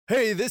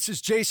Hey, this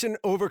is Jason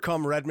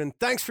Overcome Redmond.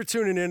 Thanks for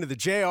tuning in to the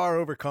JR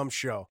Overcome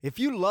Show. If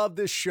you love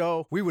this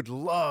show, we would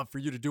love for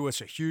you to do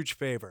us a huge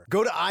favor.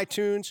 Go to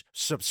iTunes,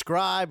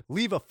 subscribe,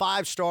 leave a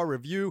 5-star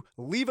review,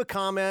 leave a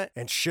comment,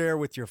 and share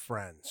with your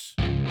friends.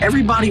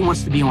 Everybody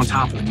wants to be on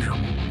top of the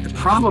mountain. The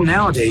problem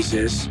nowadays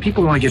is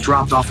people want to get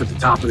dropped off at the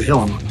top of the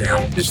hill and look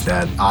down. It's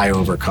that I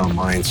overcome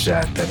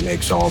mindset that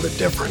makes all the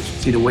difference.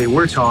 See, the way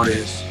we're taught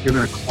is you're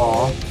going to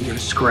claw, you're going to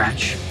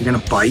scratch, you're going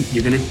to bite,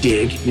 you're going to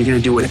dig, you're going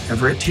to do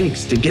whatever it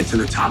takes to get to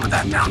the top of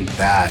that mountain.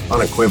 That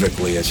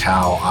unequivocally is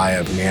how I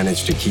have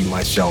managed to keep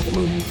myself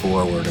moving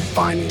forward and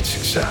finding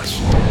success.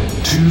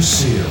 2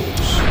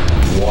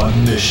 SEALs,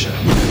 1 mission.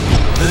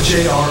 The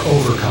JR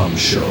Overcome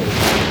Show.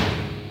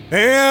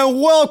 And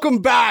welcome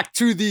back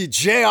to the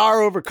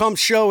JR Overcome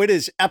Show. It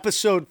is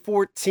episode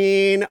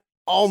 14.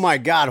 Oh my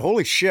God,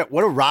 holy shit,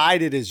 what a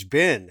ride it has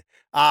been.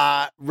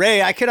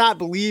 Ray, I cannot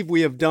believe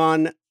we have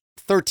done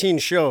 13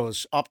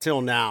 shows up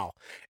till now.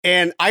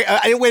 And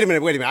I wait a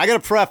minute. I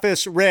got to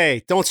preface,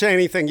 Ray, don't say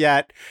anything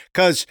yet,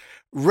 because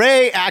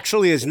Ray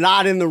actually is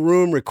not in the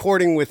room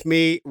recording with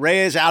me.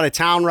 Ray is out of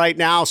town right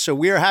now, so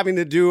we are having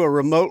to do a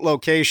remote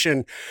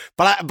location.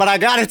 But I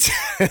got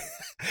to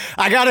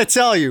I got to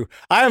tell you,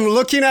 I am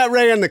looking at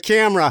Ray on the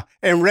camera,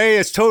 and Ray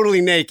is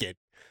totally naked.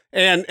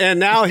 And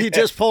now he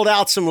just pulled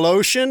out some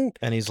lotion,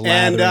 and he's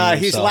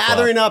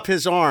lathering up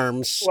his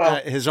arms. Well,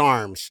 his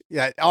arms,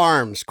 yeah,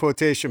 arms,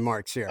 quotation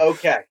marks here.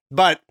 Okay,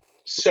 but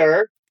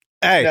sir,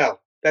 hey, no,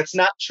 that's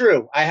not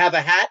true. I have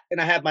a hat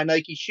and I have my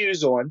Nike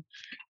shoes on,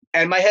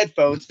 and my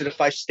headphones. That if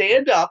I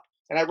stand up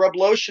and I rub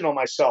lotion on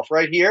myself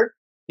right here,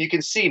 you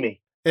can see me.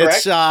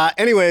 Correct? It's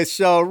anyway.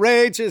 So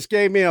Ray just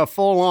gave me a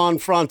full-on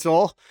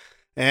frontal.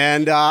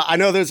 And I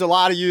know there's a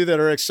lot of you that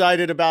are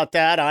excited about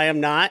that. I am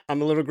not.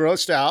 I'm a little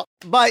grossed out.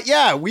 But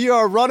yeah, we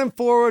are running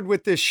forward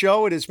with this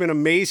show. It has been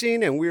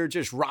amazing, and we're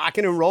just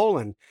rocking and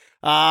rolling.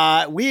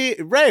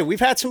 Ray,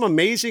 we've had some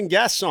amazing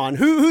guests on.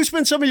 Who's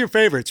been some of your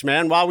favorites,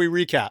 man, while we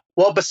recap?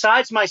 Well,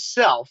 besides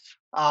myself,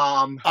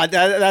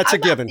 that's a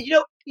given.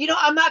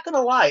 I'm not going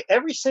to lie.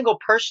 Every single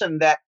person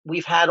that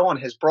we've had on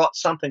has brought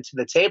something to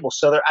the table.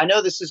 So I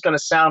know this is going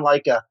to sound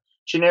like a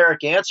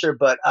generic answer,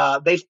 but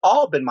they've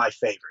all been my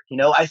favorite.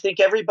 I think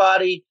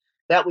everybody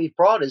that we've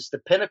brought is the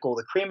pinnacle,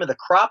 the cream of the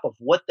crop of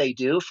what they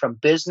do, from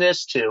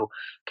business to,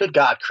 good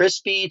God,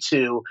 Crispy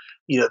to,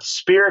 the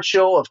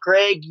spiritual of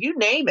Greg, you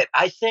name it.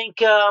 I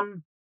think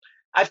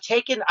I've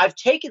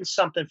taken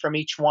something from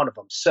each one of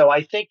them. So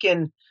I think,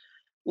 in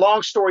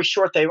long story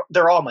short,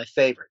 they're all my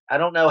favorite. I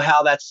don't know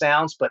how that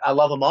sounds, but I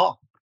love them all.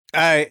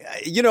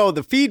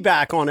 The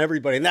feedback on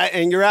everybody,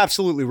 and you're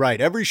absolutely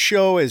right. Every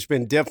show has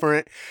been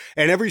different,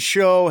 and every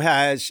show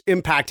has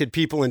impacted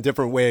people in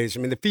different ways.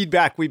 I mean, the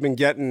feedback we've been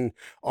getting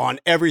on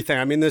everything.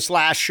 I mean, this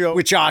last show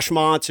with Josh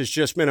Montz has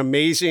just been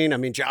amazing. I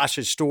mean,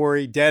 Josh's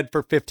story, dead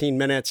for 15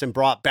 minutes and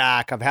brought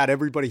back. I've had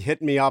everybody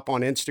hitting me up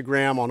on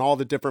Instagram, on all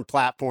the different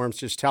platforms,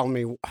 just telling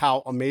me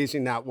how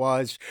amazing that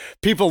was.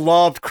 People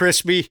loved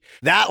Crispy.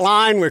 That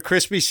line where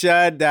Crispy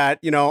said that,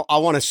 I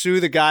want to sue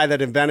the guy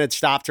that invented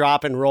Stop,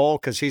 Drop, and Roll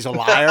because he's a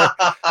liar.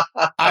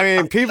 I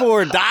mean, people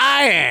were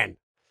dying.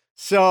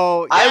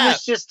 So yeah. I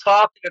was just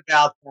talking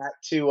about that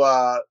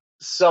to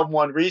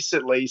someone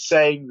recently,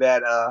 saying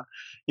that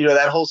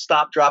that whole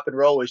Stop, Drop, and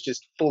Roll is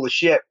just full of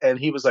shit. And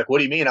he was like, "What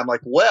do you mean?" I'm like,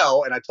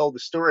 "Well," and I told the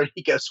story, and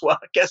he goes, "Well,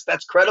 I guess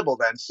that's credible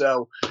then."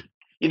 So,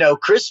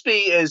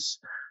 Crispy and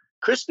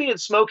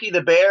Smokey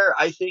the Bear,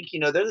 I think,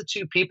 they're the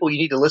two people you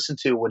need to listen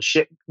to when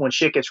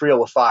shit gets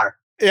real with fire.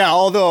 Yeah,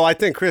 although I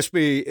think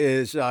Crispy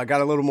is got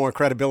a little more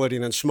credibility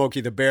than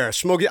Smokey the Bear.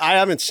 Smokey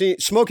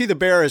the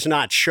Bear is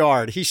not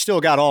charred. He's still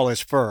got all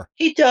his fur.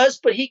 He does,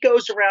 but he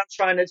goes around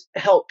trying to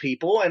help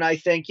people. And I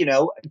think,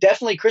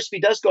 definitely Crispy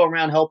does go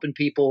around helping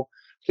people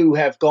who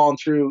have gone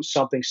through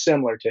something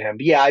similar to him.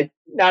 But yeah,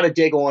 not a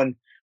dig on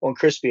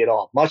Crispy at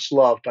all. Much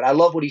love, but I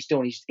love what he's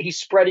doing. He's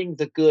spreading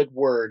the good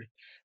word.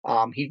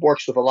 He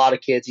works with a lot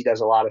of kids. He does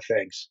a lot of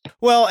things.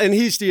 Well, and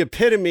he's the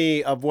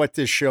epitome of what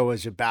this show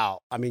is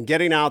about. I mean,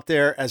 getting out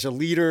there as a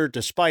leader,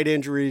 despite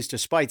injuries,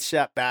 despite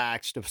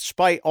setbacks,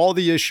 despite all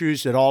the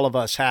issues that all of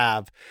us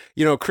have,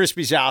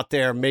 Crispy's out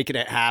there making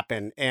it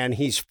happen, and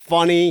he's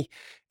funny.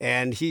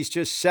 And he's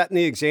just setting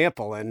the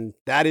example. And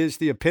that is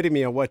the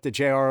epitome of what the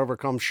JR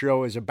Overcome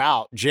Show is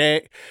about.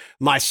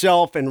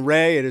 Myself and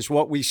Ray, it is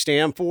what we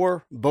stand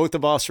for. Both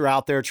of us are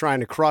out there trying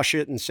to crush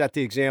it and set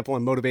the example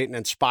and motivate and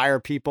inspire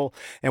people.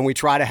 And we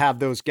try to have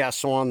those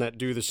guests on that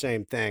do the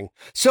same thing.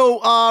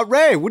 So,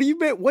 Ray,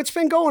 what's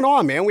been going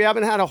on, man? We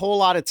haven't had a whole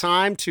lot of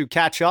time to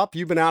catch up.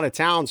 You've been out of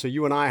town, so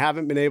you and I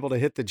haven't been able to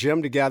hit the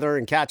gym together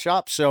and catch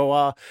up.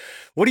 So,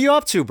 what are you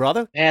up to,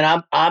 brother? Man,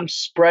 I'm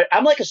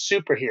like a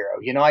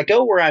superhero. I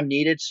go where I'm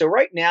needed. So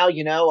right now,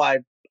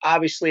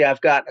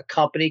 I've got a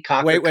company,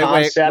 Conquer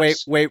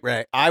Concepts. Wait,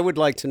 Ray. I would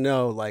like to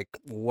know,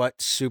 what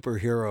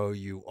superhero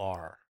you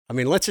are. I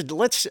mean, that's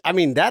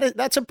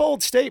a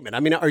bold statement.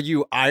 I mean, are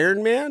you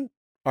Iron Man?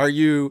 Are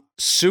you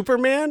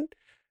Superman?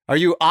 Are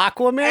you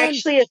Aquaman?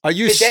 Actually, are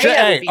you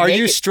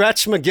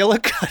Stretch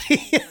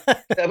McGillicuddy?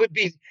 That would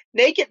be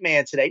Naked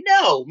Man today.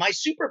 No, my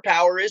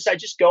superpower is I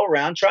just go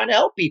around trying to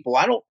help people.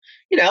 I don't,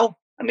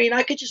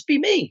 I could just be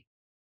me.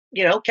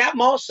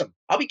 Captain Awesome.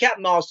 I'll be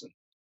Captain Awesome.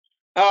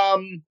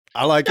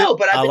 I like it. No,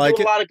 but I've been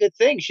doing a lot of good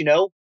things.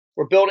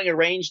 We're building a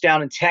range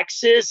down in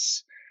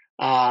Texas.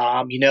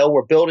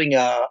 We're building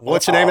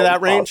What's the name of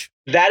that range?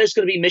 That is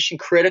going to be Mission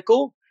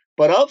Critical.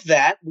 But of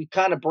that, we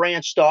kind of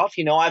branched off.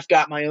 I've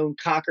got my own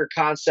Conquer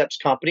Concepts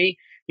company.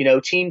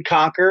 Team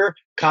Conquer.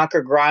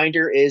 Conquer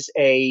Grinder is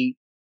a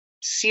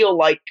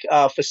SEAL-like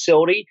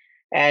facility.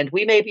 And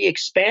we may be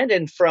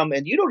expanding from,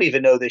 and you don't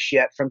even know this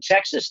yet, from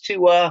Texas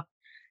to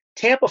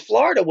Tampa,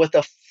 Florida with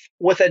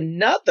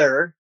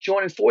another,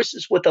 joining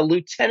forces with a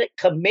lieutenant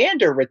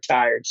commander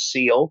retired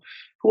SEAL,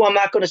 who I'm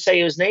not going to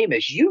say his name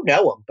is. You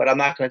know him, but I'm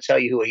not going to tell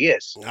you who he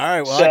is. All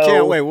right, well, I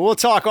can't wait. We'll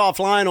talk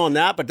offline on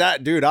that, but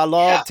that, dude, I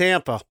love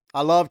Tampa.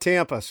 I love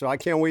Tampa, so I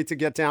can't wait to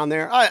get down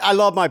there. I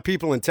love my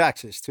people in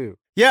Texas, too.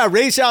 Yeah,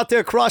 Ray's out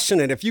there crushing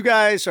it. If you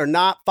guys are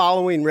not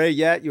following Ray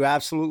yet, you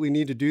absolutely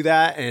need to do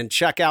that and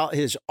check out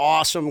his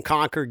awesome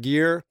Conquer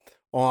gear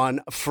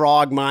on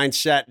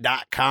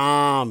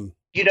frogmindset.com.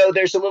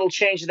 There's a little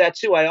change to that,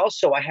 too. I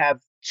have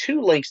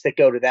 2 links that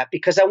go to that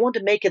because I want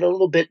to make it a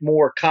little bit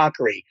more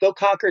conquery. Go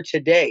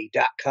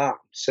conquertoday.com.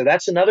 So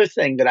that's another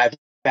thing that I've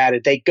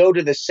added. They go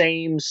to the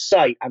same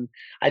site.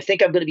 I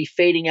think I'm going to be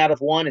fading out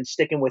of one and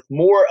sticking with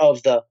more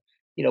of the,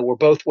 we're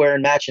both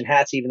wearing matching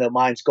hats, even though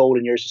mine's gold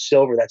and yours is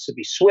silver. That should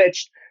be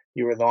switched.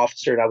 You were an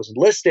officer and I was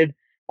enlisted.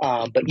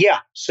 But yeah,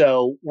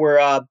 so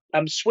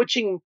I'm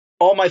switching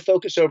all my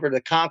focus over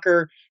to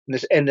Conquer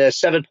and the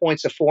 7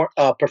 points of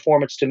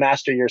performance to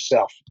master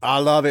yourself. I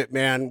love it,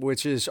 man,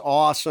 which is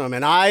awesome.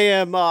 And I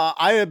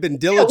have been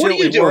diligently what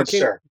are you doing, working.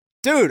 Sir?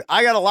 Dude,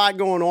 I got a lot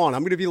going on.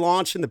 I'm going to be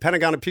launching the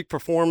Pentagon of Peak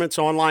Performance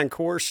online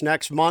course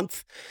next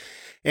month.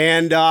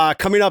 And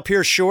coming up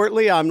here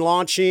shortly, I'm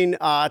launching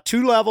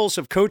 2 levels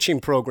of coaching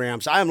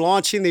programs. I am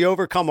launching the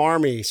Overcome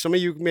Army. Some of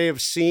you may have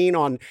seen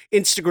on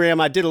Instagram,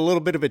 I did a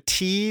little bit of a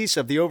tease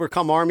of the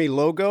Overcome Army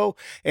logo.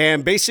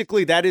 And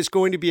basically, that is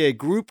going to be a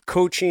group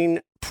coaching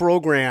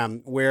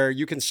program where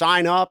you can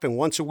sign up, and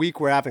once a week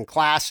we're having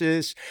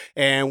classes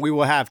and we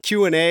will have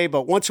Q&A,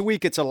 but once a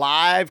week it's a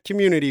live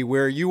community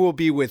where you will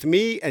be with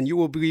me and you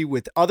will be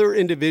with other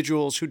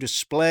individuals who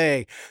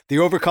display the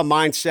Overcome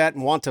mindset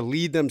and want to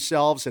lead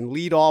themselves and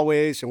lead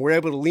always, and we're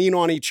able to lean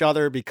on each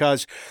other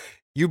because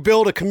you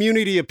build a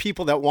community of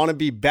people that want to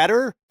be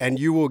better and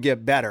you will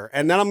get better.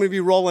 And then I'm going to be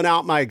rolling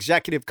out my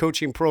executive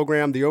coaching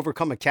program, the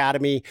Overcome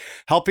Academy,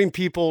 helping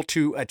people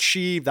to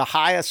achieve the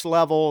highest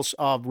levels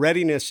of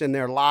readiness in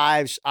their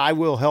lives. I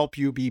will help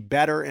you be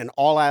better in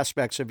all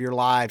aspects of your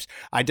lives,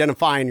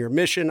 identifying your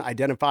mission,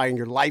 identifying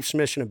your life's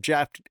mission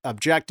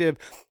objective,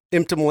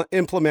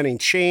 implementing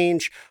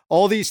change.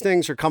 All these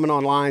things are coming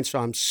online, so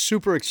I'm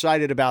super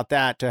excited about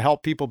that to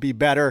help people be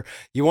better.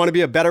 You want to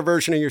be a better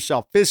version of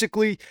yourself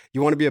physically.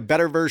 You want to be a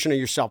better version of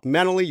yourself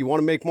mentally. You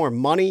want to make more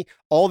money.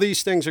 All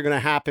these things are going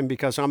to happen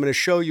because I'm going to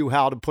show you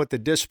how to put the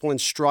discipline,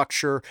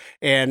 structure,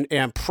 and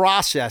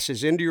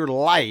processes into your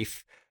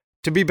life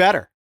to be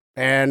better.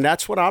 And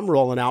that's what I'm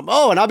rolling out.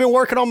 Oh, and I've been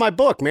working on my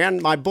book,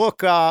 man. My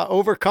book,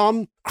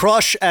 Overcome,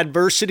 Crush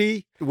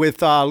Adversity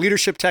with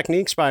Leadership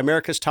Techniques by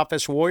America's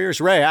Toughest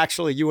Warriors. Ray,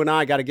 actually, you and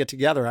I got to get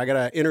together. I got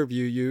to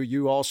interview you.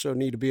 You also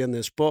need to be in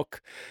this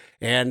book.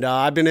 And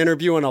I've been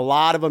interviewing a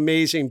lot of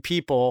amazing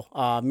people,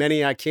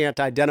 many I can't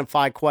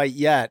identify quite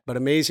yet, but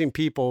amazing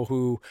people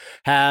who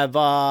have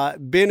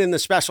been in the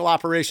special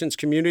operations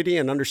community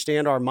and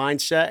understand our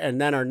mindset,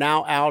 and then are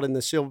now out in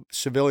the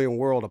civilian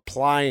world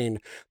applying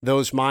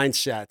those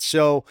mindsets.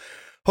 So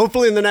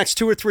hopefully in the next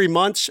 2 or 3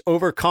 months,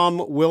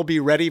 Overcome will be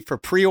ready for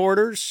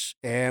pre-orders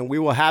and we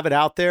will have it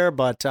out there.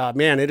 But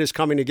man, it is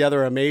coming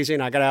together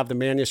amazing. I got to have the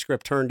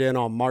manuscript turned in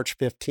on March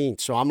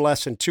 15th. So I'm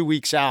less than 2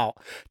 weeks out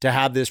to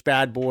have this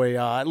bad boy,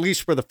 at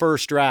least for the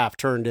first draft,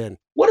 turned in.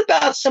 What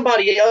about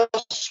somebody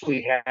else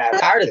we have?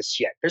 Tired of this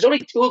yet? There's only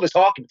 2 of us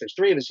talking, but there's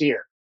 3 of us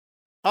here.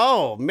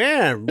 Oh,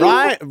 man.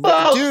 Ryan,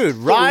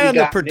 Ryan,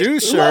 the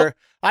producer.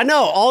 I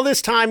know all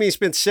this time he's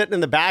been sitting in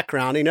the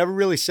background. He never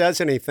really says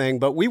anything,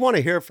 but we want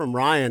to hear from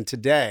Ryan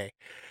today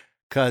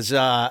because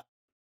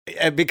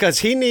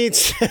he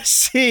needs to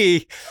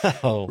see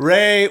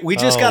Ray. We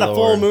just got a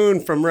full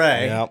moon from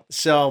Ray. Yep.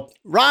 So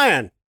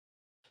Ryan,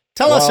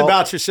 tell us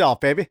about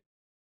yourself, baby.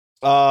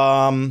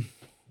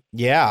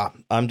 Yeah,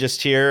 I'm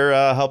just here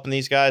helping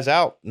these guys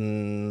out,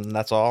 and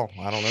that's all.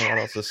 I don't know what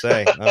else to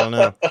say. I don't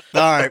know.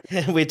 All right.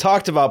 We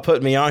talked about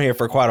putting me on here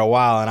for quite a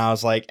while, and I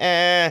was like,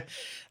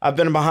 I've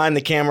been behind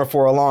the camera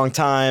for a long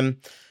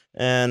time,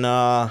 and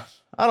I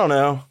don't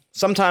know.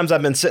 Sometimes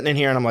I've been sitting in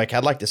here, and I'm like,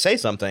 I'd like to say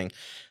something.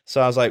 So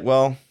I was like,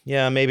 well,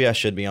 yeah, maybe I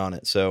should be on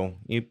it. So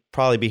you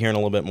probably be hearing a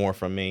little bit more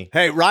from me.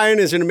 Hey, Ryan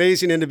is an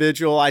amazing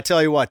individual. I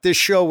tell you what, this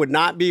show would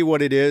not be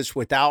what it is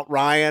without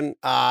Ryan.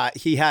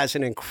 He has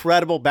an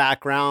incredible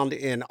background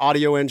in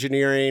audio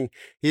engineering.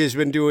 He has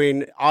been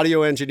doing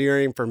audio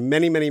engineering for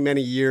many, many,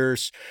 many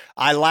years.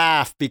 I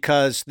laugh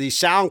because the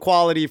sound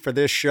quality for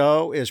this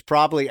show is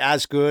probably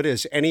as good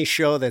as any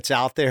show that's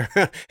out there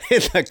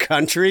in the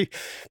country.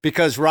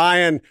 Because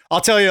Ryan,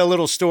 I'll tell you a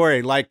little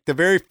story. Like the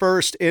very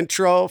first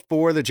intro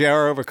for the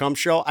JR Overcome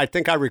show, I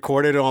think I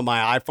recorded it on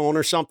my iPhone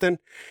or something.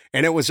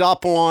 And it was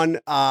up on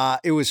all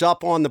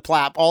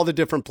the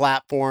different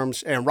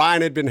platforms. And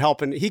Ryan had been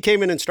helping. He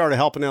came in and started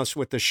helping us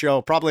with the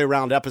show probably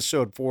around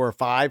episode 4 or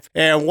 5.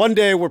 And one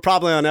day we're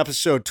probably on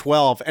episode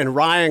 12, and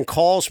Ryan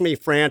calls me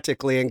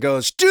frantically and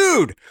goes,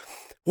 "Dude,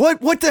 what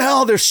the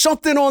hell? There's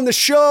something on the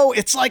show.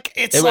 It's like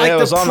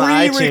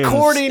the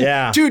pre-recording.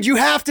 Yeah. Dude, you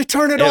have to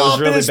turn it off.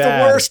 Really it's the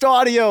worst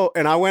audio."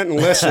 And I went and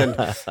listened.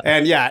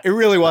 And yeah, it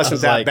really wasn't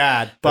that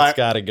bad. But it's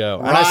got to go.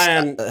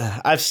 Ryan,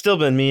 I've still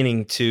been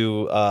meaning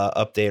to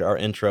update our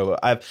intro.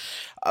 I've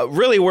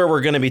really where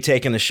we're going to be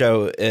taking the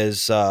show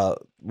is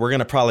we're going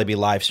to probably be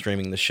live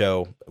streaming the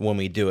show when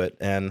we do it.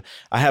 And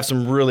I have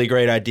some really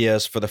great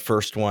ideas for the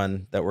first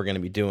one that we're going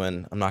to be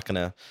doing. I'm not going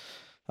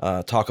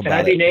to talk about it. Can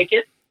I be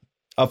naked?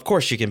 Of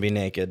course you can be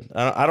naked.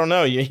 I don't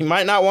know. You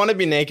might not want to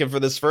be naked for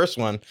this first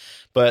one,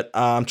 but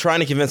I'm trying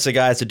to convince the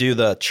guys to do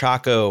the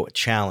Choco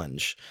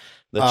Challenge,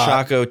 the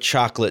Choco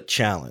Chocolate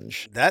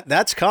Challenge.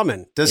 That's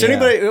coming. Does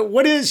anybody,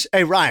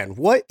 Ryan,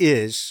 what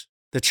is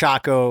the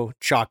Choco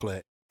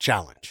Chocolate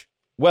Challenge?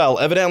 Well,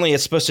 evidently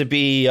it's supposed to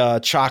be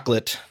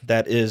chocolate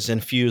that is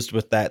infused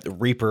with that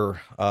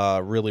Reaper,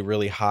 really,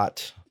 really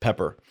hot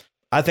pepper.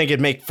 I think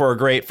it'd make for a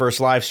great first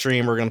live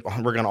stream. We're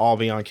gonna all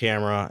be on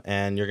camera,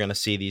 and you're gonna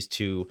see these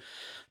two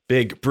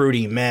big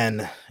broody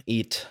men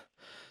eat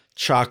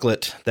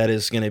chocolate that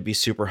is gonna be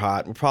super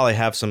hot. We'll probably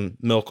have some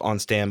milk on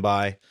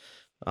standby,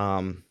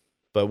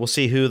 but we'll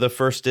see who the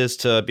first is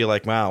to be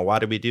like, "Wow, why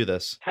did we do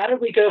this?" How did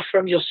we go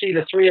from you'll see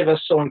the three of us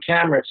on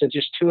camera to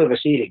just two of us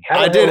eating?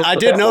 I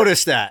did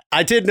notice that.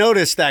 I did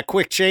notice that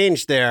quick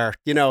change there.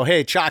 You know,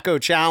 hey, Choco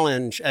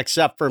Challenge,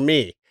 except for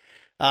me.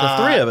 The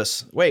three of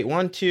us. Wait,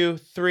 1, 2,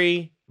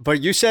 3.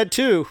 But you said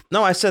 2.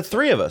 No, I said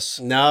 3 of us.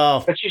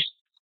 No. But you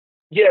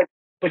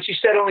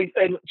said only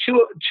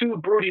two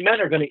broody men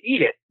are going to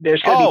eat it.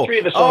 There's going to be 3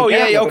 of us on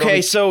camera. Oh, yeah,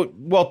 okay. So,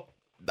 well,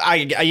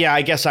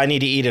 I guess I need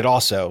to eat it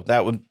also.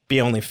 That would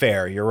be only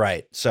fair. You're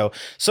right. So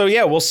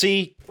yeah, we'll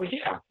see. Well,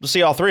 yeah. We'll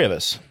see all 3 of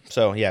us.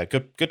 So yeah,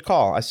 good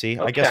call. I see.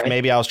 Okay. I guess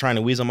maybe I was trying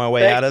to weasel my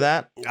way out of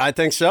that. I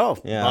think so.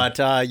 Yeah.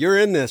 But you're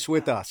in this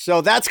with us.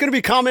 So that's going to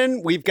be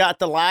coming. We've got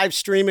the live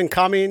streaming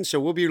coming. So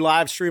we'll be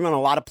live streaming on a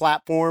lot of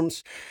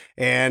platforms.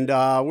 And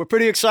we're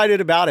pretty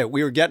excited about it.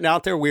 We are getting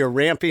out there. We are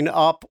ramping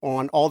up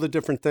on all the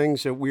different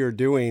things that we are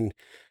doing.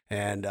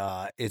 And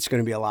it's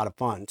going to be a lot of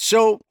fun.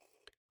 So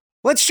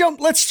let's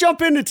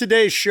jump into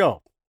today's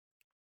show.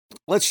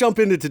 Let's jump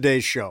into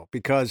today's show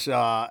because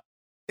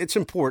it's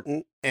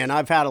important. And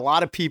I've had a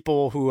lot of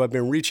people who have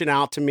been reaching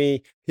out to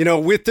me, you know,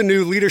 with the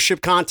new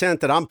leadership content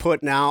that I'm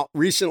putting out.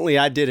 Recently,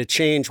 I did a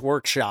change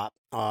workshop,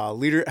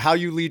 how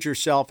you lead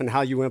yourself and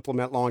how you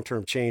implement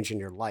long-term change in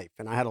your life.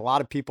 And I had a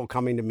lot of people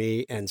coming to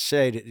me and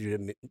say,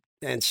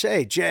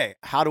 Jay,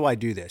 how do I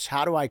do this?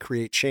 How do I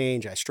create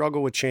change? I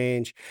struggle with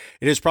change.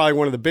 It is probably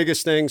one of the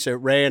biggest things that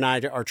Ray and I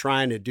are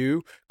trying to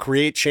do,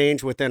 create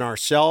change within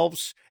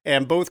ourselves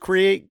and both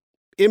create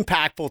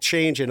impactful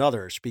change in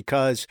others,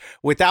 because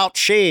without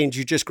change,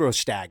 you just grow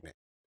stagnant.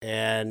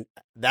 And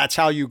that's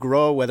how you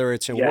grow, whether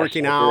it's in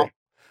working out,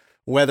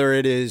 whether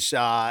it is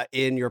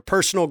in your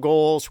personal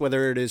goals,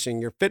 whether it is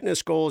in your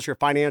fitness goals, your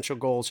financial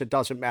goals, it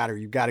doesn't matter.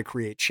 You've got to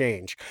create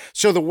change.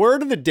 So the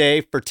word of the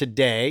day for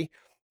today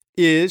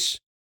is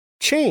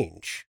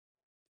change.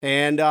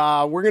 And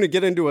we're going to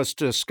get into a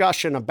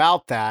discussion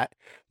about that.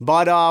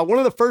 But one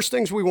of the first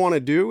things we want to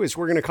do is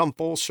we're going to come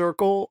full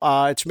circle.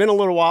 It's been a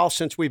little while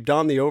since we've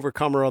done the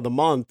Overcomer of the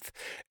Month.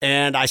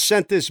 And I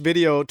sent this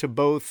video to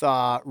both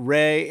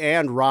Ray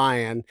and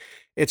Ryan.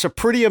 It's a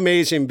pretty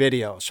amazing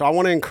video. So I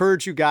want to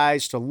encourage you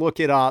guys to look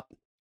it up.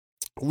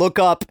 Look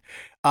up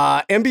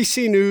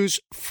NBC News,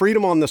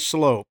 Freedom on the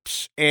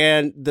Slopes.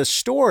 And the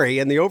story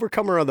and the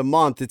Overcomer of the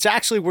Month, it's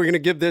actually, we're going to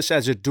give this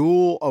as a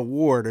dual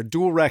award, a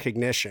dual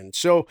recognition.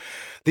 So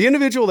the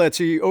individual that's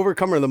the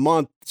Overcomer of the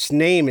Month's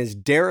name is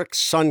Derek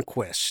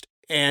Sundquist.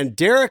 And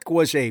Derek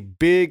was a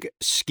big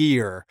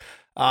skier.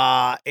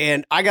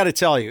 And I got to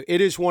tell you,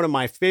 it is one of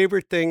my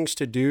favorite things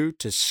to do,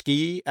 to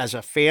ski as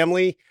a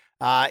family.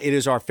 It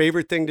is our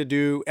favorite thing to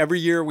do. Every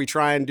year we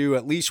try and do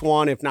at least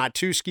 1, if not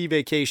 2 ski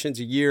vacations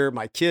a year.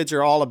 My kids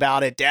are all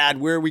about it. Dad,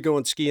 where are we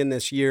going skiing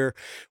this year?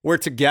 We're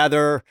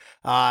together.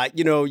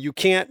 You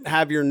can't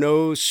have your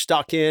nose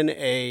stuck in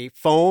a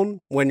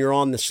phone when you're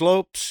on the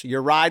slopes.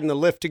 You're riding the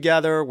lift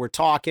together. We're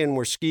talking,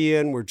 we're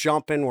skiing, we're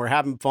jumping, we're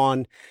having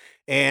fun.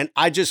 And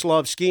I just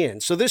love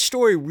skiing. So this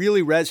story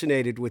really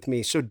resonated with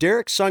me. So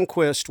Derek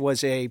Sundquist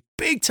was a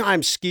big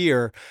time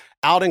skier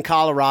out in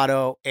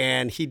Colorado,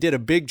 and he did a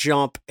big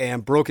jump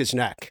and broke his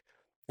neck.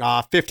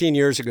 15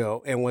 years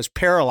ago and was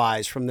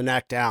paralyzed from the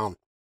neck down.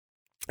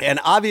 And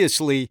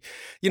obviously,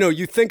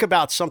 you think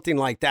about something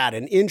like that,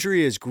 an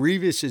injury as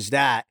grievous as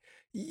that,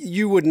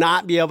 you would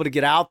not be able to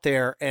get out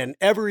there and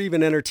ever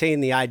even entertain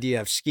the idea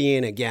of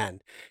skiing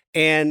again.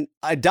 And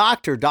a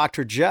doctor,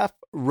 Dr. Jeff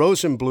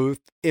Rosenbluth,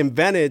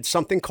 invented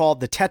something called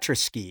the Tetra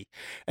Ski.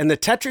 And the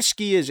Tetra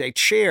Ski is a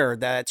chair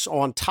that's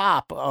on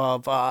top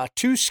of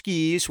 2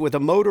 skis with a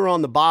motor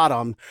on the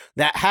bottom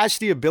that has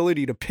the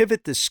ability to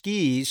pivot the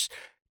skis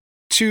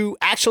to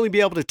actually be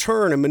able to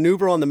turn and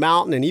maneuver on the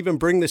mountain and even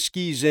bring the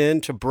skis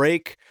in to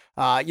break,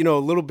 a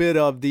little bit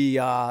of the,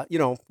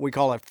 we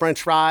call it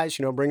French fries,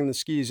 bringing the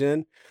skis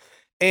in,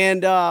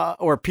 and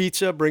or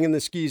pizza, bringing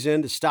the skis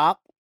in to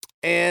stop.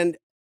 And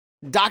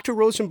Dr.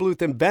 Rosenbluth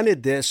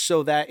invented this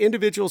so that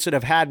individuals that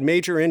have had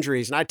major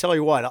injuries, and I tell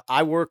you what,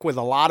 I work with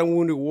a lot of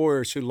wounded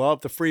warriors who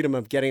love the freedom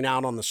of getting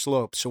out on the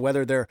slope. So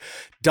whether they're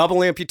double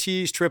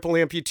amputees, triple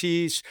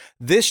amputees,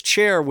 this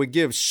chair would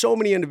give so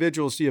many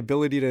individuals the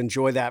ability to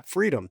enjoy that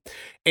freedom.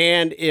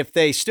 And if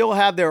they still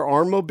have their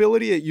arm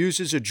mobility, it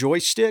uses a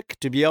joystick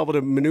to be able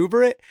to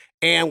maneuver it.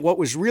 And what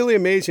was really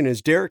amazing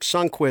is Derek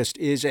Sundquist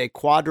is a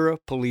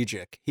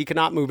quadriplegic. He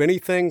cannot move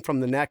anything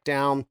from the neck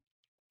down.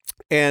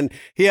 And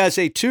he has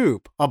a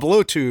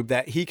blow tube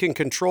that he can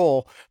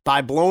control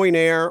by blowing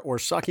air or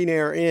sucking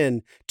air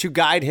in to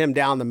guide him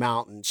down the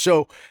mountain.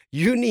 So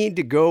you need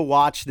to go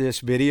watch this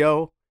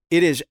video.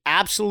 It is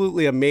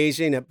absolutely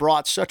amazing. It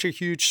brought such a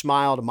huge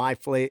smile to my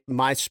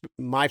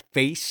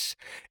face.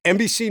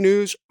 NBC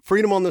News,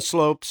 Freedom on the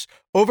Slopes.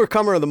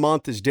 Overcomer of the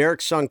Month is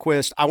Derek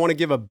Sundquist. I want to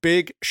give a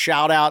big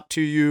shout out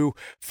to you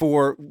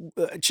for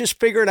just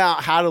figuring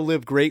out how to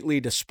live greatly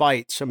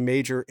despite some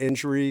major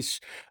injuries.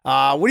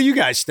 What do you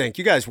guys think?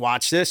 You guys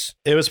watch this?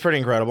 It was pretty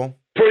incredible.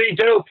 Pretty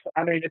dope.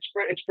 I mean,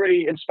 it's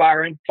pretty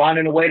inspiring,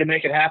 finding a way to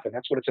make it happen.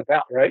 That's what it's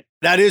about, right?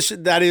 That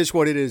is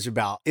what it is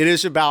about. It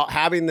is about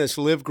having this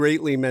live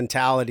greatly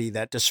mentality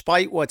that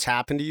despite what's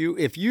happened to you,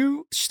 if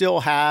you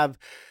still have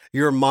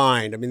your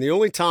mind. I mean, the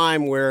only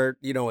time where,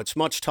 it's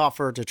much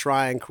tougher to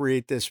try and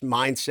create this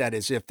mindset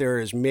is if there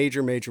is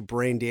major, major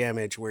brain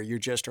damage where you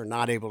just are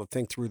not able to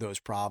think through those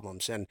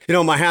problems. And,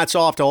 my hat's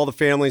off to all the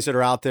families that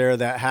are out there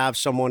that have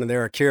someone and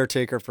they're a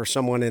caretaker for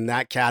someone in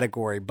that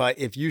category. But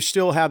if you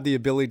still have the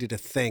ability to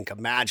think,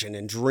 imagine,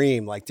 and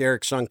dream like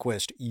Derek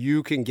Sundquist,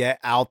 you can get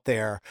out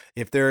there.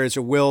 If there is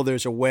a will,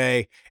 there's a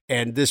way.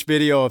 And this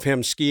video of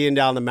him skiing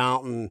down the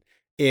mountain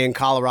in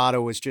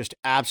Colorado was just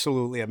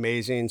absolutely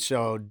amazing.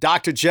 So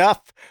Dr.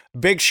 Jeff,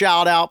 big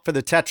shout out for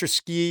the Tetra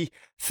Ski.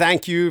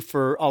 Thank you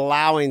for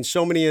allowing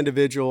so many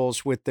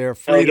individuals with their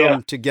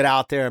freedom to get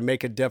out there and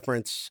make a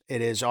difference.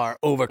 It is our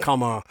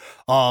Overcomer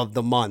of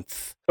the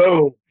Month.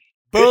 Boom.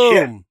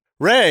 Boom.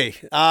 Ray,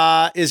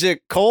 is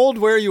it cold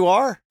where you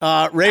are?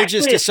 Ray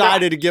just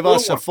decided to give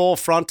us a full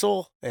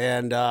frontal.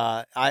 And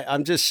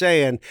I'm just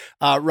saying,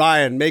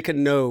 Ryan, make a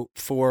note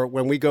for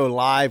when we go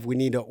live, we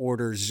need to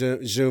order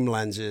Zoom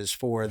lenses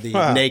for the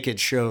naked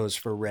shows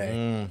for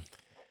Ray.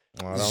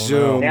 I don't Zoom.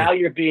 know. Now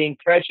you're being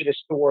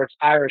prejudiced towards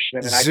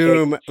Irishmen, and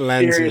Zoom I take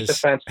lenses. serious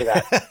offense to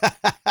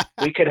that.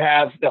 We could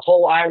have the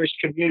whole Irish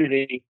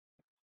community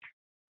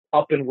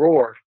up and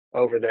roar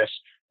over this.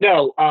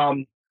 No,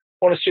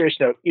 on a serious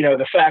note,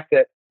 the fact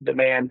that the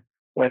man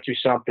went through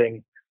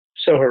something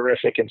so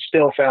horrific and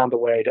still found a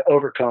way to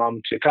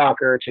overcome, to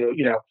conquer, to,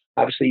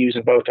 obviously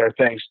using both our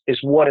things is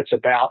what it's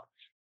about.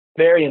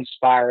 Very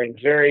inspiring,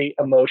 very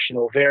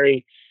emotional,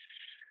 very,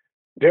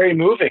 very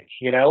moving,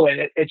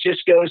 and it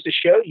just goes to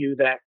show you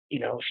that,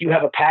 if you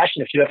have a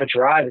passion, if you have a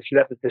drive, if you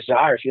have the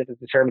desire, if you have the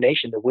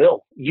determination, the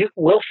will, you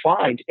will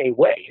find a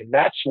way. And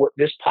that's what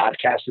this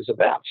podcast is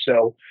about.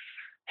 So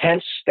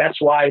hence,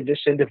 that's why this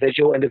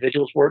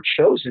individuals were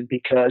chosen,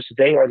 because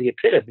they are the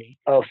epitome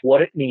of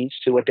what it means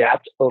to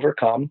adapt,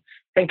 overcome,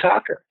 and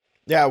conquer.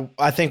 Yeah,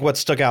 I think what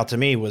stuck out to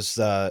me was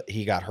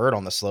he got hurt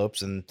on the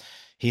slopes, and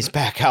he's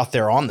back out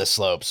there on the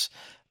slopes.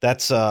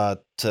 That's a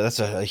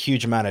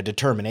huge amount of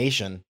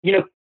determination.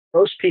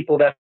 Most people,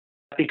 that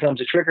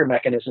becomes a trigger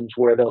mechanism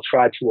where they'll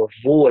try to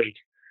avoid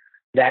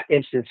that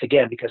instance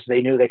again because they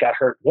knew they got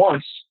hurt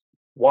once.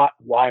 Why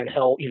in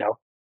hell,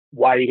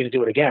 why are you going to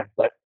do it again?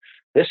 But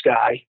this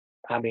guy,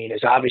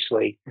 is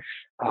obviously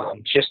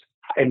just,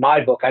 in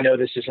my book, I know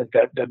this isn't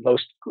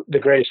the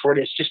greatest word.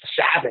 It's just a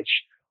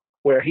savage,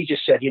 where he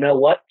just said, you know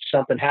what,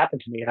 something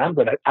happened to me, and I'm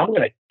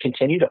gonna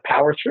continue to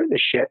power through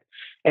this shit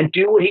and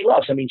do what he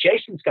loves.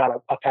 Jason's got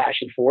a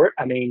passion for it.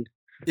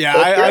 Yeah,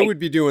 I would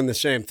be doing the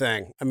same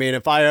thing.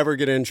 If I ever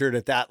get injured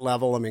at that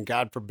level,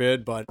 God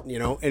forbid, but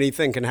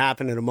anything can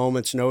happen at a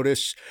moment's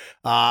notice.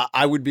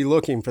 I would be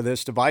looking for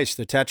this device,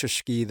 the Tetra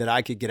Ski, that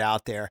I could get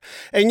out there.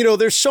 And,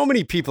 there's so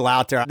many people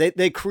out there,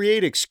 they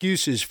create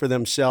excuses for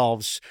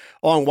themselves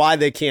on why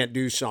they can't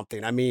do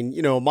something.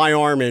 My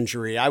arm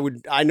injury,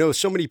 I know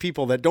so many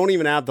people that don't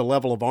even have the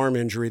level of arm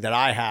injury that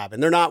I have,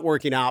 and they're not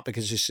working out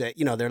because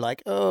they're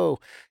like, oh,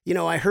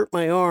 I hurt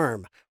my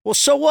arm. Well,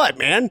 so what,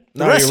 man?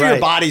 The No, rest you're of your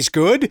right. body's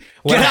good. Get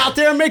Well, out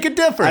there and make a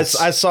difference.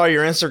 I saw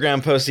your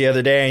Instagram post the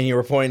other day and you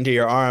were pointing to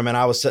your arm and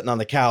I was sitting on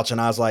the couch and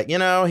I was like,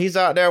 he's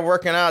out there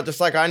working out just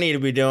like I need to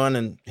be doing.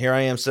 And here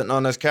I am sitting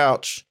on this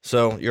couch.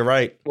 So you're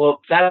right.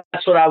 Well,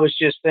 that's what I was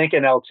just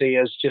thinking, LT,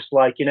 is just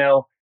like,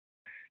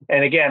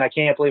 and again, I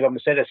can't believe I'm going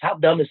to say this. How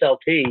dumb is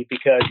LT?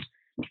 Because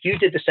you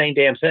did the same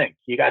damn thing.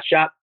 You got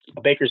shot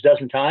a baker's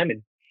dozen time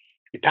and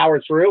you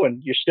powered through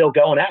and you're still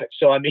going at it.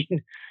 So, I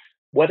mean,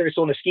 whether it's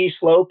on the ski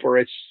slope or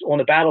it's on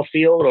the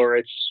battlefield or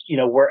it's,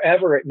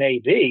 wherever it may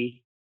be,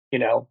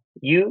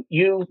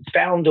 you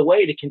found a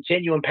way to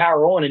continue and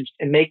power on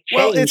and make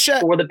change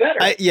for the better.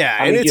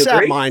 It's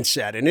that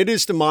mindset. And it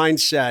is the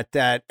mindset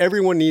that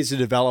everyone needs to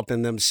develop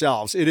in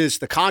themselves. It is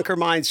the conquer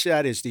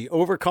mindset, is the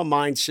overcome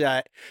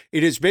mindset.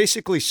 It is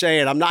basically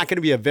saying, I'm not going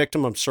to be a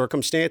victim of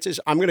circumstances.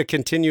 I'm going to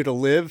continue to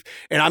live.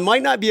 And I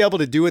might not be able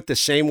to do it the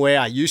same way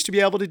I used to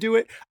be able to do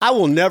it. I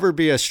will never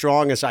be as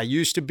strong as I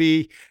used to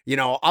be.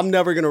 I'm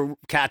never going to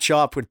catch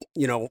up with,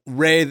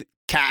 Ray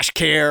Cash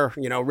Care.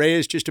 Ray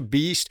is just a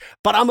beast,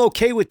 but I'm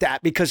okay with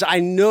that because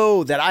I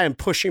know that I am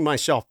pushing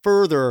myself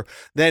further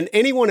than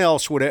anyone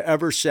else would have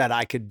ever said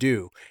I could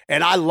do.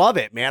 And I love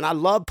it, man. I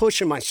love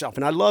pushing myself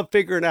and I love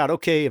figuring out,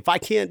 okay, if I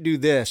can't do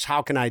this,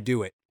 how can I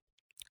do it?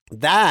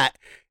 That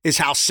is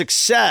how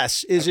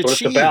success is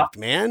achieved,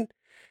 man.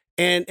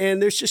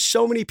 And there's just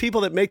so many people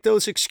that make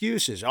those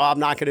excuses. Oh, I'm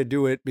not going to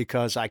do it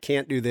because I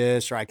can't do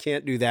this or I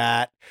can't do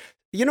that.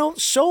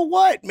 So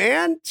what,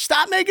 man?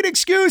 Stop making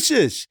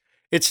excuses.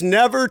 It's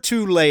never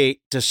too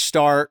late to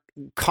start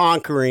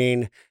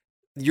conquering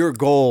your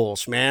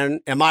goals,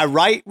 man. Am I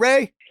right,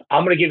 Ray?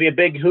 I'm going to give you a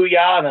big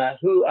hoo-yah and a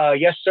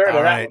yes, sir.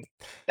 All right.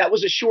 That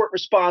was a short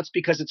response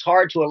because it's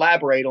hard to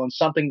elaborate on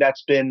something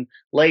that's been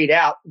laid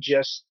out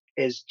just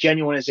as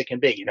genuine as it can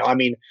be. I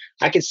mean,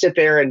 I could sit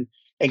there and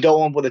go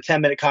on with a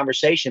 10-minute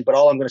conversation, but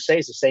all I'm going to say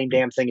is the same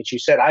damn thing that you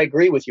said. I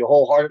agree with you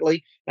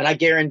wholeheartedly, and I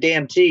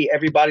guarantee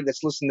everybody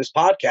that's listening to this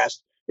podcast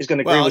is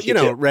going to agree with you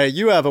too. Ray,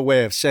 you have a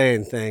way of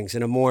saying things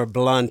in a more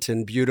blunt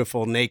and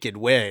beautiful, naked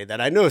way that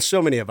I know so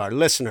many of our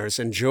listeners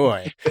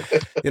enjoy.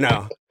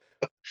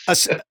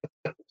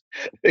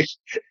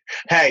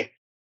 Hey,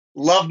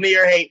 love me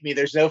or hate me.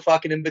 There's no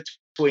fucking in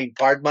between.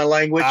 Pardon my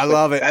language. I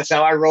love it. That's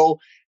how I roll.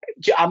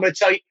 I'm going to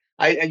tell you,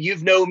 and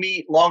you've known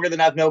me longer than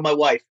I've known my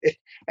wife.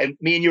 And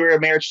me and you were a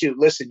marriage too.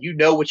 Listen, you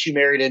know what you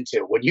married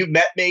into. When you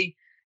met me,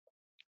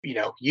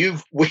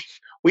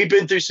 we've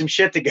been through some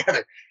shit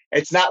together.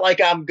 It's not like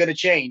I'm going to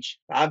change.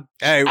 I'm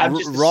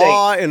just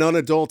raw and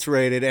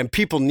unadulterated, and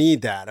people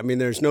need that. I mean,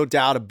 there's no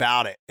doubt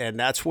about it, and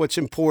that's what's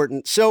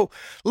important. So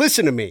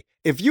listen to me.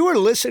 If you are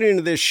listening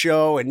to this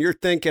show and you're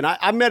thinking,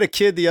 I met a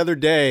kid the other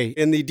day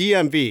in the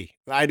DMV.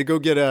 I had to go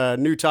get a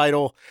new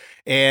title,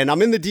 and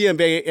I'm in the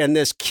DMV, and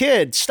this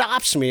kid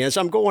stops me as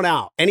I'm going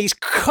out, and he's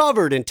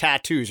covered in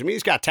tattoos. I mean,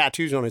 he's got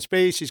tattoos on his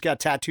face, he's got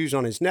tattoos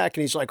on his neck,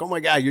 and he's like, "Oh my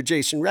God, you're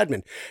Jason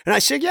Redman." And I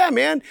said, "Yeah,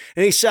 man."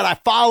 And he said, "I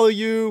follow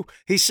you."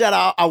 He said,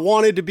 I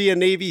wanted to be a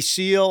Navy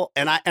SEAL,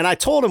 and I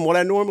told him what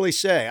I normally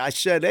say. I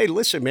said, "Hey,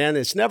 listen, man,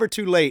 it's never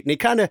too late."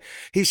 And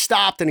he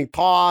stopped and he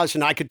paused,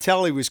 and I could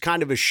tell he was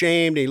kind of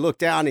ashamed. And he looked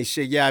down and he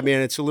said, "Yeah,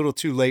 man, it's a little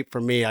too late for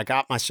me. I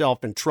got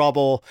myself in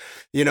trouble.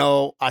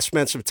 I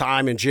spent some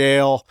time in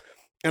jail."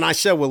 And I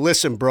said, "Well,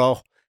 listen, bro,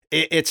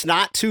 it's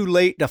not too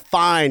late to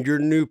find your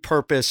new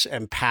purpose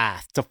and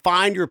path, to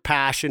find your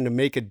passion, to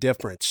make a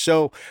difference.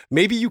 So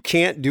maybe you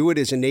can't do it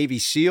as a Navy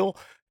SEAL,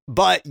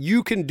 but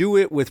you can do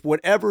it with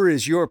whatever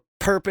is your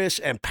purpose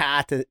and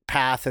path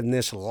in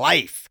this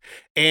life."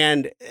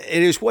 And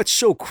it is what's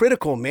so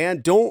critical,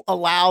 man. Don't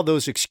allow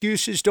those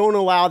excuses. Don't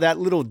allow that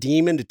little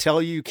demon to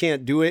tell you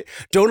can't do it.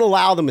 Don't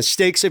allow the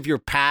mistakes of your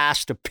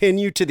past to pin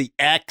you to the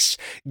X.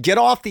 Get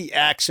off the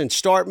X and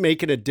start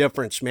making a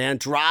difference, man.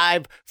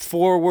 Drive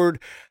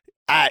forward.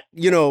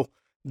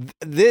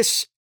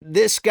 This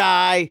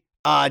guy,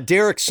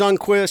 Derek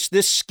Sundquist,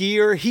 this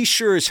skier, he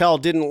sure as hell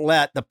didn't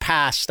let the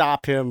past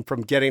stop him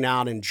from getting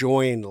out and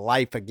enjoying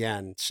life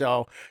again.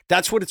 So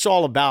that's what it's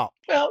all about.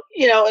 Well,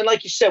 and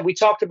like you said, we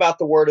talked about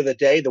the word of the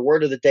day. The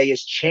word of the day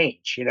is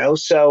change,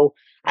 So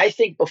I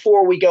think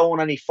before we go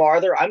on any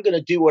farther, I'm going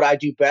to do what I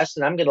do best,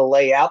 and I'm going to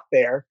lay out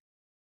there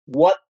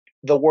what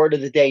the word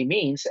of the day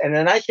means. And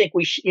then I think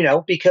we should,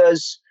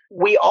 because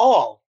we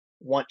all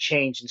want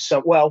change in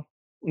some, well,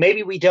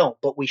 maybe we don't,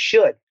 but we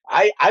should.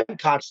 I'm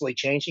constantly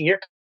changing. You're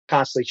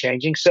constantly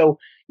changing. So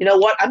you know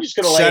what? I'm just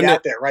going to lay it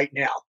out there right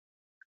now.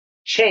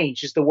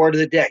 Change is the word of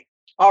the day.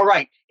 All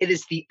right. It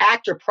is the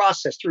act or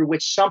process through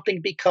which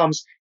something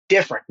becomes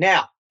different.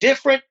 Now,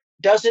 different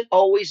doesn't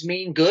always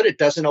mean good. It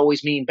doesn't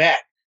always mean bad.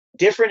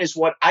 Different is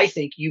what I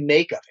think you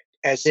make of it.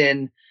 As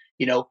in,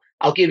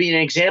 I'll give you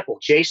an example.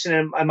 Jason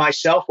and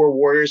myself, we're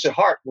warriors at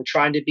heart. We're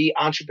trying to be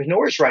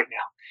entrepreneurs right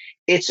now.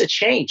 It's a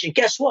change. And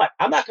guess what?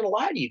 I'm not going to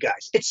lie to you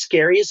guys. It's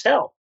scary as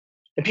hell.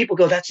 And people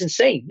go, "That's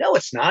insane." No,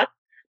 it's not.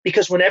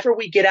 Because whenever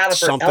we get out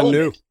of our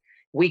element,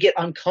 we get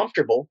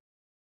uncomfortable.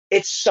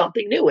 It's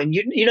something new. And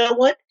you know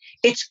what?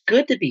 It's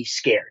good to be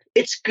scared.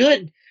 It's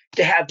good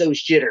to have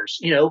those jitters.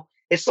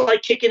 It's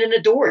like kicking in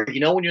a door.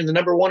 When you're the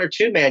number 1 or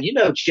 2 man,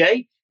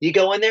 Jay, you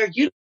go in there,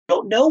 you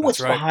don't know That's what's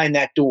right. behind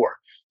that door.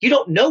 You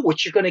don't know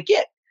what you're going to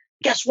get.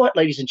 Guess what,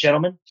 ladies and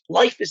gentlemen?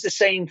 Life is the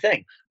same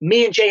thing.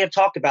 Me and Jay have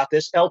talked about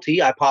this. LT,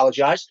 I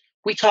apologize.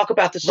 We talk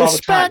about this all the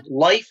time.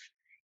 Life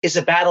is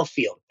a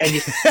battlefield. And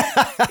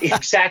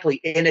exactly.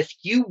 And if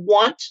you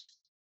want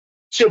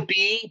to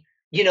be,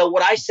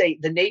 what I say,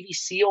 the Navy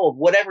SEAL of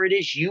whatever it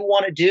is you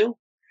want to do,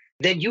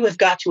 then you have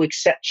got to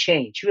accept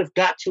change. You have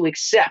got to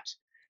accept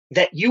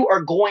that you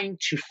are going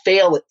to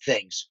fail at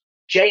things.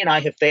 Jay and I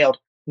have failed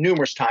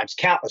numerous times,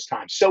 countless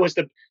times. So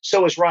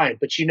is Ryan.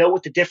 But you know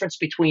what the difference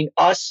between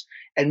us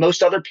and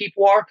most other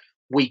people are?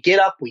 We get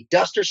up, we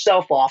dust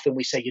ourselves off, and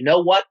we say, you know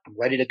what? I'm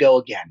ready to go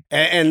again.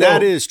 And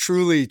that is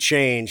truly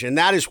change. And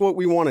that is what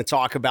we want to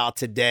talk about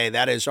today.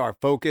 That is our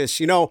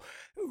focus.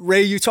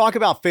 Ray, you talk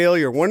about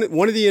failure. One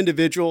of the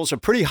individuals, a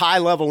pretty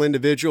high-level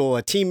individual,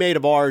 a teammate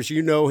of ours,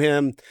 you know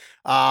him.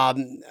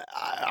 I'm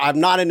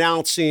not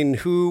announcing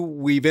who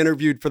we've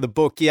interviewed for the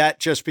book yet,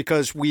 just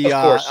because we,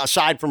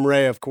 aside from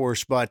Ray, of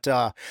course, but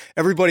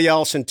everybody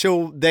else,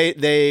 until they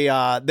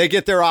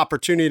get their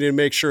opportunity to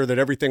make sure that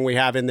everything we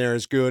have in there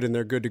is good and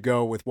they're good to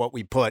go with what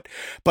we put.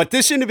 But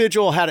this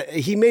individual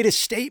he made a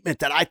statement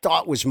that I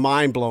thought was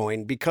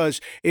mind-blowing, because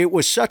it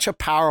was such a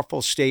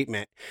powerful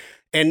statement.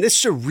 And this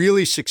is a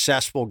really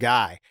successful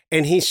guy.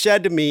 And he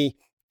said to me,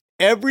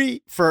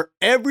 everything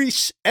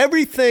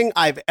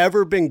I've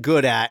ever been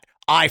good at,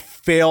 I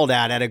failed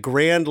at a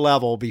grand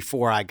level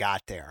before I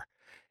got there.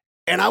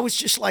 And I was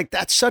just like,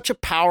 that's such a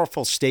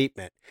powerful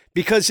statement,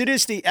 because it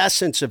is the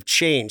essence of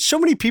change. So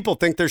many people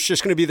think there's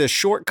just going to be this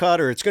shortcut,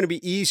 or it's going to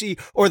be easy,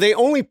 or they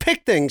only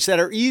pick things that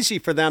are easy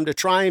for them to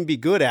try and be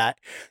good at.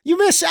 You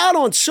miss out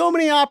on so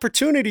many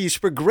opportunities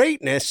for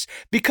greatness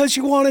because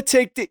you want to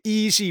take the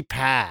easy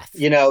path.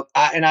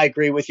 And I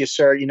agree with you,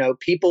 sir.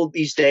 People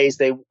these days,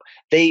 they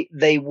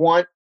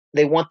want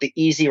the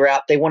easy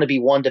route. They want to be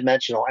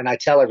one-dimensional. And I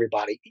tell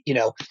everybody,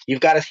 you've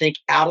got to think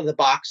out of the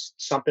box.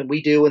 Something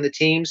we do in the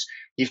teams,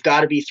 you've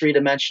got to be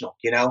three-dimensional.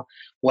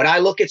 When I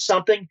look at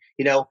something,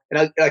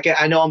 and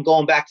I know I'm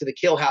going back to the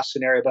kill house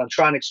scenario, but I'm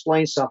trying to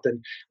explain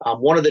something.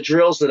 One of the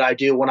drills that I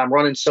do when I'm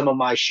running some of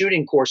my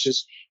shooting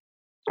courses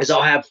is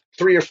I'll have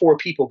 3 or 4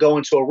 people go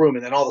into a room,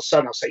 and then all of a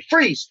sudden I'll say,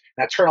 freeze,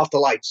 and I turn off the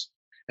lights.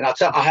 And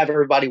I'll have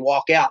everybody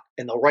walk out,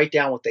 and they'll write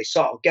down what they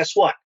saw. Guess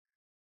what?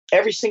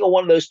 Every single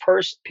one of those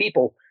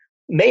people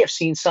may have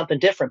seen something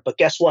different, but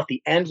guess what?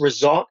 The end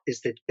result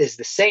is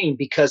the same,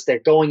 because they're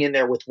going in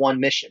there with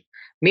one mission.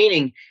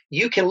 Meaning,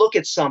 you can look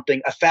at something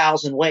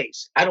 1,000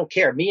 ways. I don't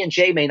care. Me and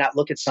Jay may not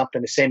look at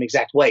something the same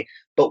exact way,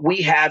 but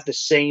we have the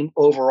same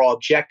overall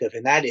objective,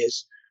 and that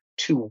is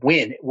to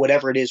win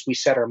whatever it is we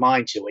set our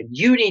mind to. And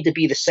you need to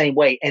be the same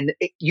way. And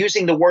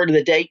using the word of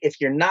the day,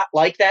 if you're not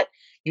like that,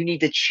 you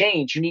need to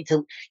change. You need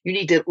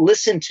to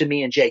listen to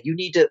me and Jay. You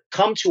need to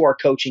come to our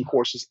coaching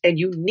courses, and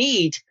you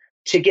need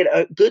to get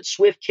a good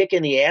swift kick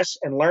in the ass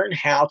and learn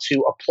how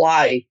to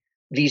apply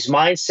these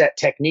mindset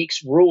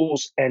techniques,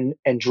 rules, and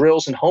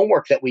drills and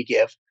homework that we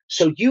give,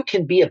 so you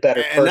can be a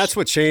better person. And that's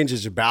what change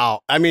is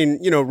about. I mean,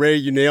 Ray,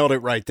 you nailed it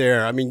right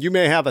there. I mean, you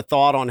may have a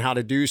thought on how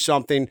to do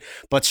something,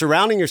 but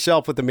surrounding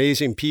yourself with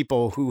amazing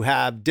people who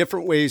have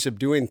different ways of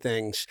doing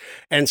things,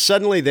 and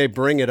suddenly they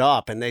bring it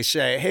up and they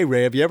say, hey,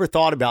 Ray, have you ever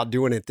thought about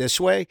doing it this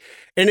way?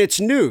 And it's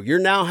new. You're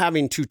now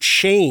having to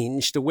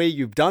change the way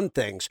you've done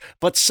things,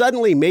 but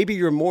suddenly maybe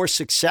you're more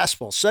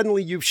successful.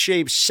 Suddenly you've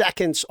shaved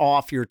seconds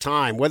off your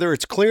time, whether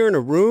it's clearing a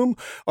room,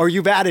 or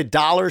you've added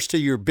dollars to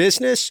your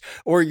business,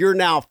 or you're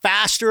now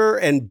faster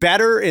and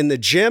better in the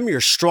gym, you're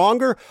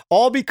stronger,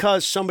 all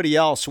because somebody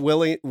else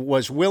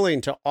was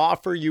willing to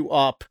offer you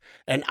up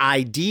an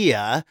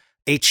idea,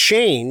 a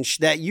change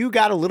that you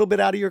got a little bit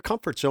out of your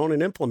comfort zone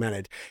and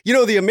implemented.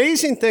 The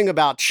amazing thing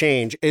about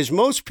change is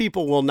most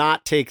people will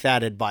not take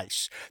that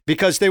advice,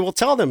 because they will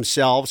tell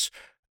themselves,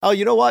 oh,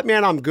 you know what,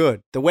 man, I'm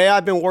good. The way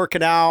I've been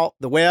working out,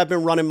 the way I've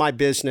been running my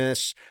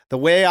business, the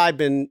way I've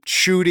been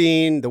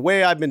shooting, the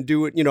way I've been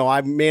doing,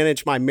 I've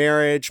managed my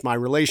marriage, my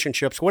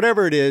relationships,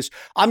 whatever it is,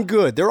 I'm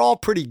good. They're all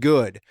pretty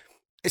good.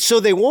 So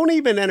they won't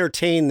even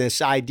entertain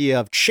this idea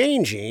of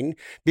changing,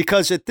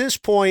 because at this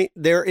point,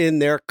 they're in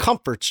their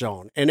comfort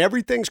zone and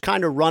everything's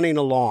kind of running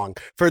along.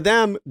 For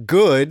them,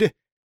 good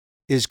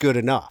is good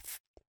enough.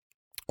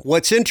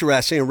 What's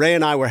interesting, Ray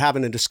and I were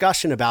having a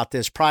discussion about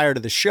this prior to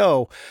the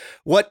show.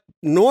 What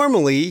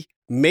normally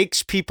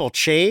makes people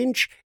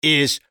change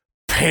is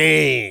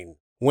pain.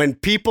 When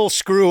people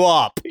screw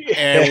up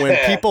and when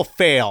people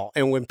fail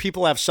and when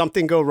people have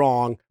something go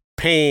wrong,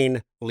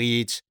 pain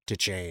leads to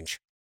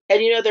change.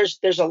 And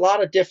there's a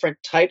lot of different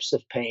types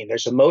of pain.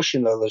 There's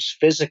emotional, there's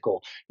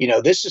physical.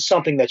 This is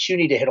something that you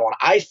need to hit on.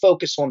 I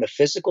focus on the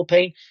physical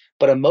pain,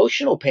 but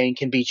emotional pain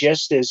can be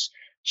just as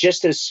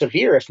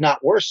severe, if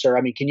not worse, sir.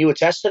 I mean, can you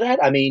attest to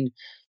that? I mean,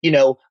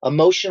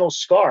 emotional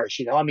scars,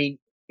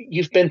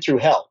 you've been through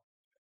hell.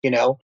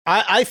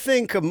 I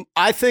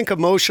think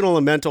emotional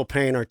and mental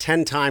pain are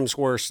 10 times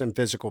worse than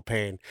physical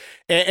pain.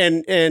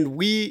 And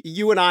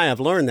you and I have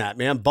learned that,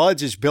 man.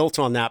 Buds is built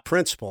on that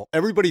principle.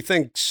 Everybody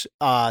thinks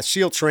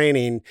SEAL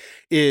training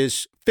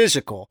is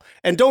physical.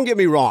 And don't get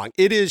me wrong,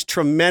 it is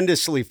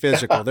tremendously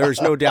physical. There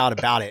is no doubt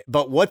about it.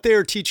 But what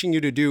they're teaching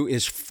you to do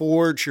is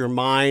forge your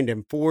mind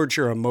and forge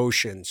your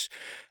emotions.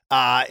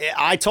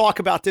 I talk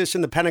about this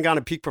in the Pentagon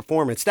of Peak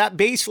Performance. That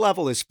base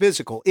level is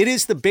physical. It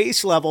is the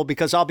base level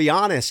because I'll be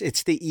honest,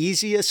 it's the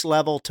easiest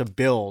level to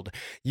build.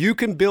 You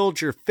can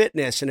build your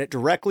fitness and it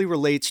directly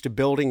relates to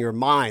building your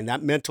mind,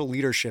 that mental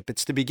leadership.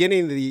 It's the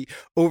beginning of the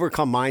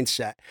overcome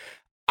mindset.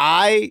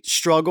 I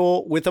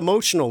struggle with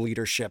emotional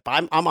leadership.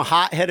 I'm a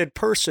hot-headed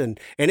person,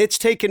 and it's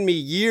taken me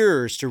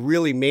years to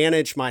really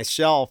manage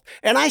myself.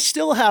 And I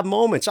still have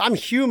moments. I'm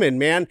human,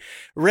 man.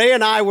 Ray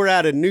and I were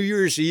at a New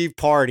Year's Eve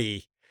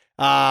party.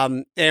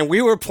 And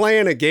we were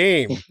playing a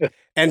game,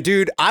 and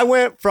dude, I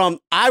went from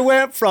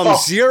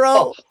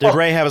zero. Did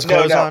Ray have his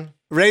clothes on?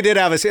 Ray did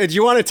have his. Do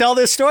you want to tell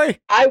this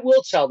story? I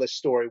will tell this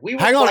story.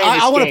 Hang on.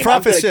 I want to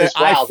preface it.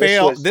 I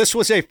failed. This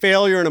was a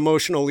failure in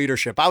emotional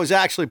leadership. I was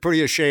actually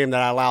pretty ashamed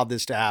that I allowed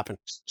this to happen.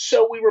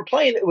 So we were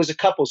playing. It was a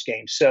couples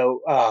game.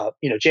 So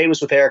Jay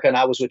was with Erica and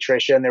I was with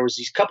Trisha, and there was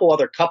these couple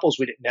other couples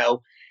we didn't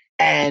know,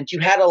 and you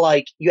had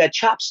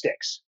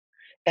chopsticks,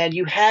 and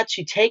you had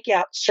to take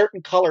out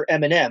certain color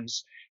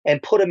M&Ms. And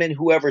put them in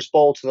whoever's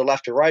bowl to the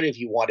left or right if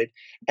you wanted.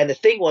 And the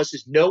thing was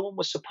no one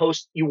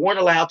was you weren't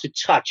allowed to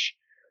touch,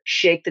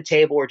 shake the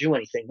table or do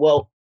anything.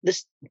 Well,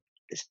 this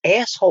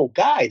asshole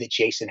guy that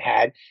Jason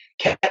had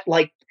kept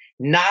like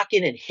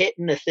knocking and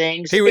hitting the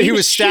things. He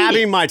was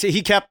stabbing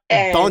he kept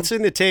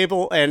bouncing the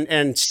table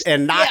and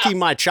knocking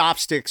my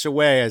chopsticks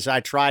away as I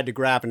tried to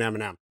grab an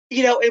M&M.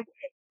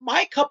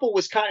 My couple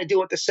was kind of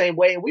doing it the same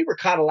way, and we were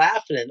kind of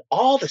laughing, and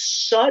all of a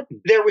sudden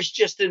there was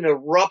just an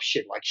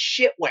eruption, like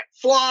shit went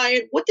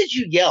flying. What did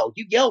you yell?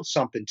 You yelled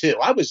something too.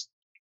 I was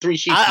three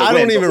sheets. I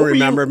don't even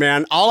remember,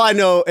 man. All I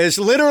know is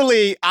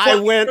literally I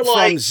went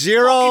from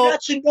zero.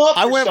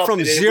 I went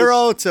from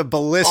zero to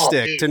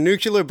ballistic, to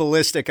nuclear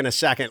ballistic in a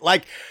second.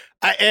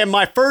 And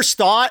my first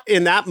thought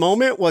in that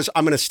moment was,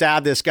 I'm going to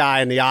stab this guy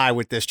in the eye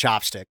with this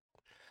chopstick.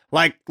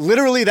 Like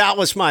literally, that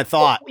was my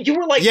thought. You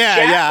were like,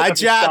 I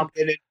jabbed.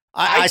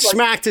 I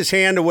smacked his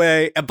hand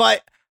away,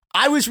 but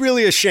I was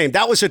really ashamed.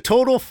 That was a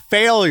total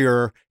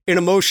failure in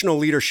emotional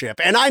leadership.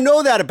 And I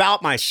know that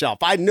about myself.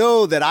 I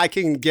know that I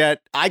can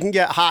get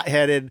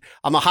hot-headed.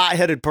 I'm a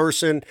hot-headed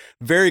person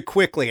very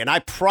quickly. And I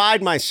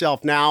pride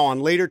myself now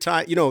on later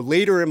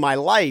in my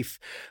life,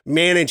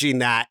 managing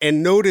that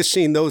and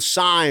noticing those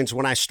signs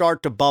when I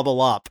start to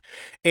bubble up.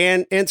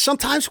 And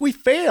sometimes we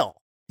fail.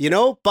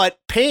 But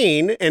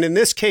pain, and in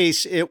this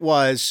case, it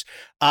was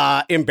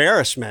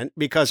embarrassment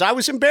because I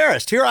was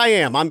embarrassed. Here I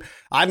am.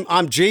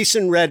 I'm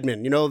Jason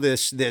Redman,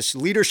 this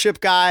leadership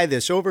guy,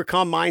 this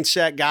overcome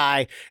mindset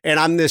guy, and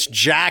I'm this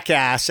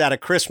jackass at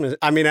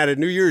a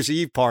New Year's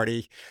Eve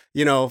party.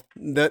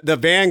 The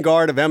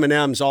vanguard of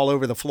M&Ms all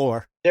over the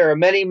floor. There are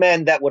many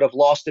men that would have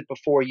lost it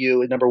before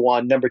you. Number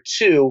one. Number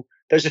two,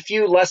 there's a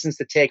few lessons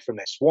to take from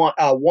this.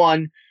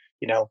 One,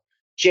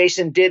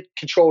 Jason did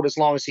control it as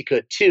long as he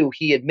could. Two,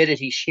 he admitted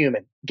he's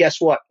human. Guess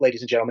what,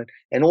 ladies and gentlemen?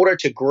 In order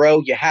to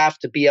grow, you have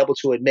to be able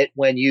to admit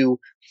when you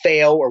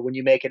fail or when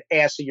you make an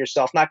ass of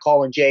yourself. Not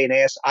calling Jay an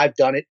ass. I've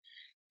done it.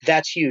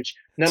 That's huge.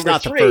 Number three.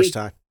 It's not the first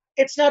time.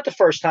 It's not the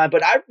first time,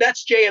 but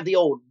that's Jay of the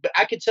old.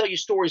 I could tell you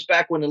stories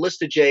back when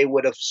enlisted Jay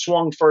would have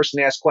swung first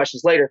and asked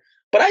questions later.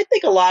 But I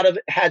think a lot of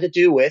it had to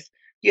do with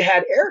you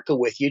had Erica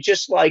with you,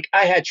 just like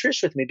I had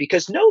Trish with me,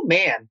 because no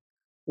man,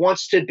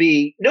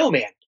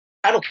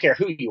 I don't care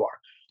who you are,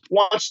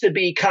 wants to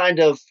be kind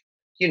of,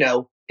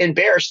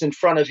 embarrassed in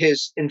front of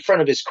his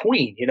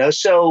queen,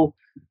 So,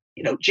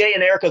 Jay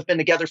and Erica have been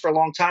together for a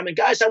long time. And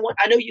guys,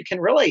 I know you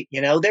can relate,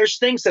 there's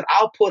things that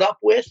I'll put up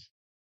with.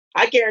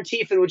 I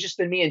guarantee if it would just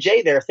been me and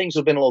Jay there, things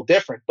would have been a little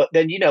different. But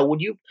then, when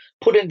you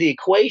put in the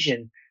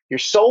equation, your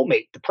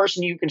soulmate, the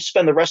person you can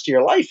spend the rest of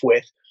your life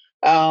with,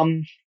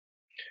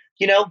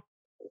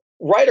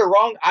 right or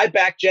wrong, I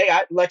backed Jay.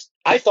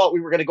 I thought we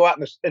were going to go out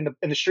in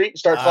the street and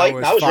start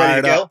fighting. I was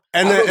ready to go.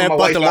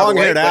 But the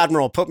long-haired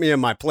admiral put me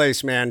in my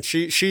place, man.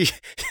 She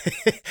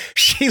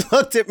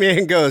looked at me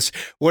and goes,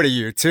 "What are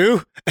you,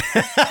 two?"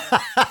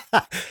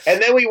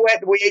 And then we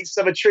ate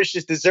some of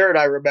Trish's dessert,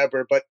 I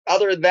remember. But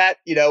other than that,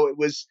 it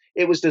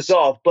was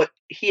dissolved. But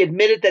he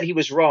admitted that he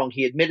was wrong.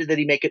 He admitted that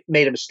he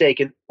made a mistake.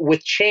 And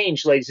with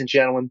change, ladies and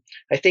gentlemen,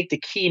 I think the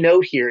key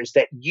note here is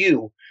that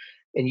you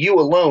and you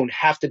alone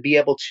have to be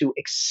able to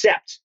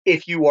accept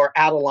if you are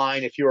out of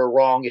line, if you're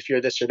wrong, if you're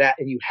this or that,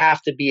 and you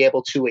have to be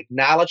able to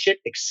acknowledge it,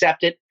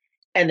 accept it,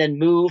 and then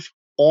move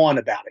on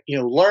about it.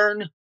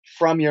 Learn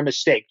from your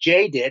mistake.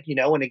 Jay did,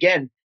 and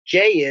again,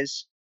 Jay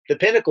is the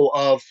pinnacle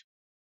of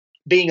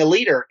being a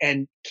leader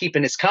and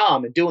keeping his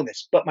calm and doing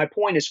this. But my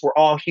point is, we're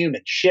all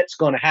human. Shit's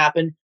going to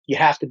happen. You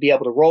have to be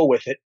able to roll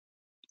with it.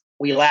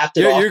 We laughed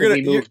it off and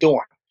we moved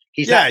on.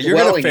 He's not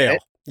dwelling in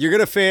it. You're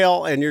going to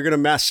fail and you're going to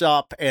mess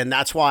up. And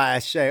that's why I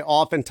say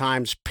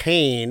oftentimes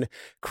pain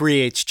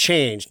creates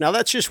change. Now,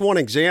 that's just one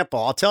example.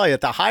 I'll tell you,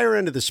 at the higher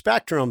end of the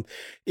spectrum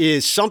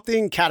is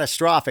something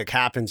catastrophic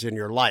happens in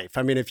your life.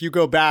 I mean, if you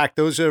go back,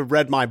 those who have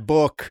read my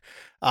book,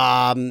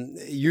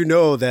 you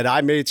know that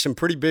I made some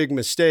pretty big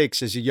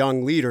mistakes as a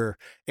young leader,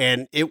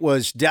 and it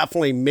was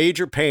definitely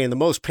major pain. The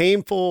most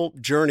painful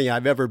journey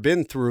I've ever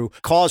been through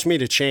caused me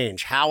to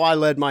change how I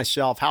led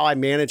myself, how I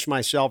managed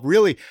myself,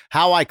 really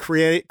how I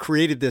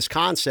created this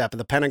concept of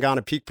the Pentagon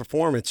of Peak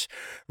Performance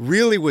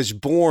really was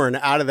born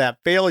out of that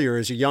failure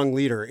as a young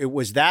leader. It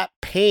was that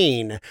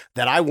pain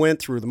that I went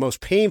through, the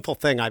most painful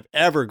thing I've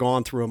ever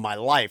gone through in my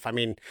life. I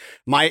mean,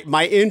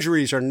 my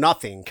injuries are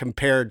nothing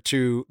compared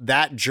to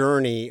that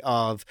journey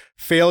of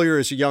failure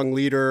as a young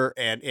leader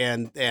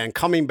and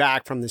coming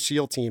back from the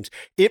SEAL teams.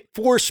 It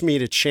forced me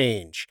to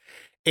change.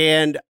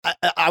 And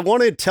I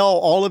want to tell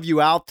all of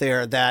you out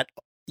there that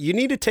you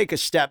need to take a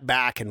step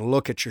back and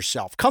look at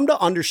yourself. Come to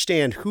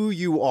understand who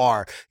you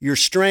are, your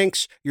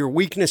strengths, your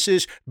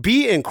weaknesses.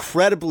 Be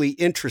incredibly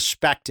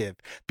introspective,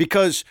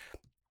 because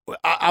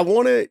I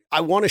want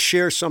to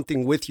share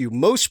something with you.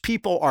 Most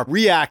people are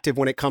reactive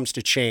when it comes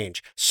to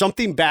change.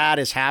 Something bad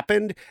has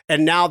happened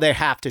and now they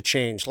have to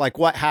change, like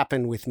what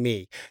happened with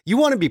me. You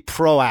want to be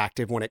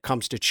proactive when it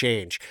comes to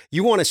change.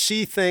 You want to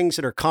see things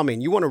that are coming.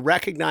 You want to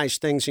recognize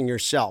things in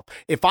yourself.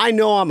 If I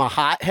know I'm a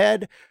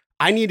hothead,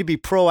 I need to be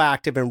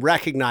proactive and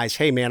recognize,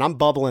 hey man, I'm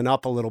bubbling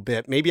up a little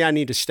bit. Maybe I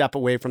need to step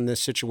away from this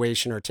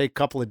situation or take a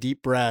couple of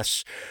deep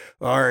breaths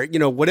or,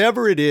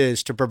 whatever it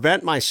is to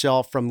prevent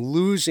myself from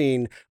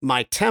losing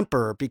my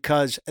temper,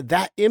 because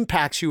that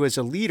impacts you as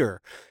a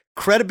leader.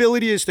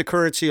 Credibility is the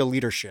currency of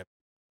leadership.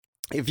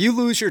 If you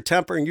lose your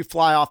temper and you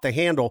fly off the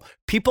handle,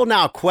 people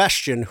now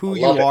question who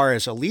you are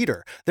as a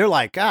leader. They're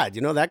like, God,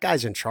 that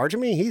guy's in charge of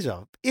me. He's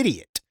an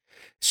idiot.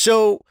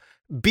 So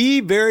be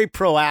very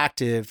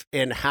proactive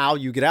in how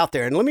you get out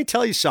there. And let me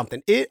tell you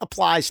something. It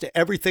applies to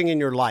everything in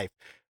your life.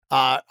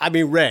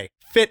 Ray,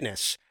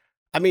 fitness.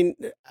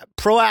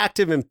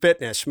 Proactive in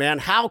fitness, man.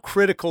 How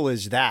critical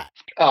is that?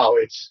 Oh,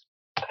 it's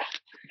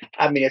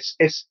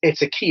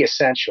a key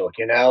essential,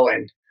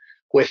 and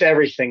with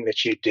everything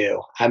that you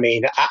do.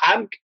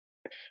 I'm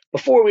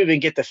before we even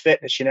get to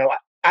fitness,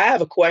 I have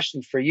a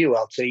question for you,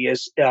 LT,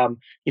 is,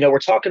 we're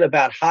talking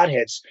about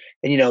hotheads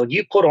and,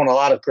 you put on a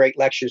lot of great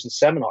lectures and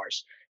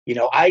seminars.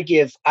 I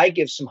give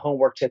some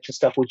homework tips and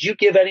stuff. Would you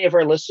give any of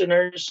our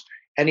listeners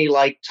any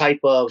type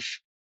of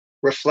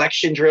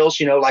reflection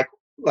drills?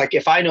 Like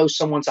if I know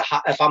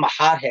if I'm a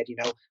hothead,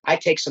 I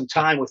take some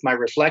time with my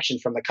reflection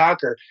from the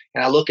Conquer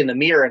and I look in the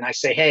mirror and I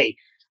say, hey,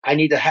 I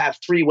need to have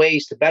 3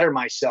 ways to better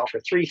myself or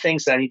 3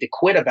 things that I need to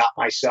quit about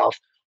myself.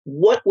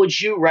 What would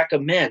you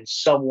recommend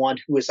someone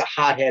who is a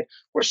hothead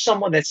or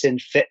someone that's in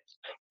fit?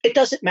 It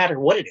doesn't matter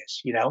what it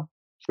is,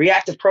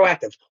 reactive,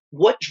 proactive.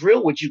 What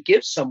drill would you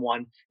give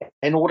someone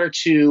in order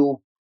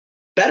to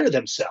better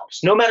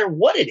themselves, no matter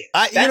what it is?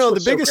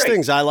 The biggest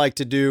things I like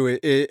to do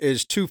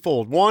is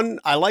twofold. One,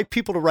 I like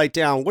people to write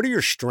down, what are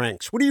your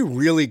strengths? What are you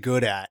really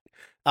good at?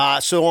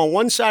 So on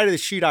one side of the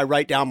sheet, I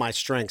write down my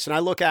strengths and I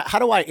look at how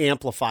do I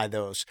amplify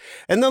those?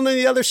 And then on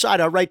the other side,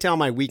 I write down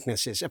my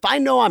weaknesses. If I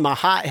know I'm a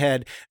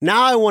hothead,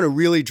 now I want to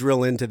really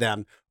drill into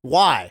them.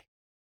 Why?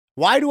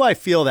 Why do I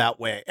feel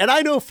that way? And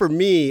I know for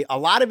me, a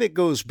lot of it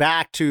goes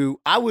back to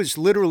I was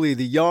literally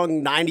the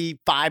young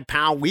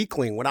 95-pound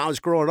weakling when I was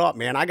growing up,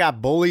 man. I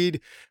got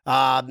bullied.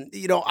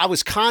 I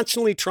was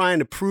constantly trying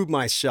to prove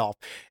myself.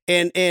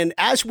 And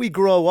as we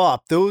grow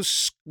up,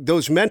 those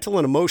mental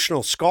and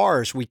emotional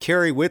scars we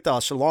carry with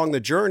us along the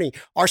journey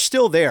are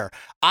still there.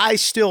 I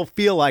still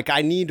feel like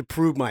I need to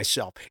prove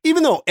myself.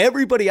 Even though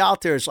everybody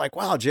out there is like,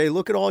 wow, Jay,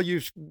 look at all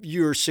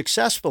you're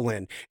successful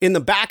in. In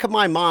the back of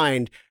my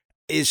mind,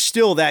 is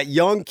still that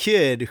young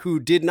kid who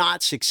did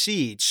not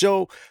succeed.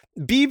 So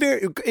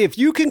if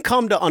you can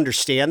come to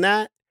understand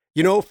that,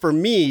 for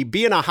me,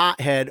 being a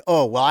hothead,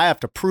 I have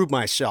to prove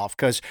myself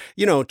because,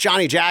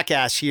 Johnny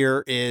Jackass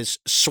here is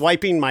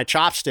swiping my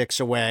chopsticks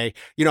away,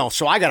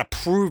 so I got to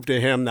prove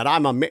to him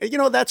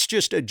that that's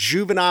just a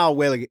juvenile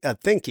way of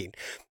thinking.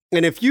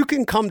 And if you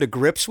can come to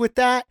grips with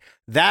that,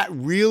 that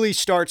really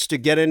starts to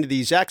get into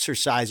these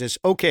exercises.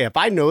 Okay, if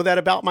I know that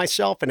about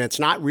myself and it's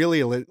not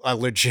really a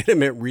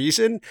legitimate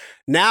reason,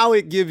 now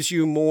it gives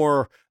you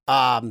more.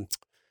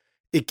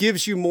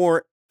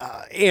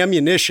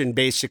 Ammunition,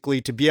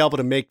 basically, to be able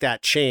to make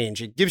that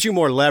change. It gives you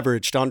more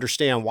leverage to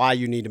understand why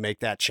you need to make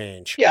that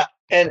change. Yeah.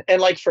 And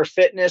like for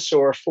fitness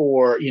or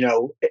for,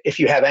 if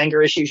you have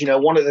anger issues,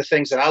 one of the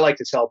things that I like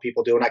to tell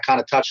people do, and I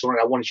kind of touched on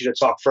it, I wanted you to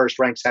talk first,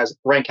 Rank has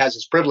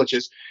its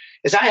privileges,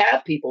 is I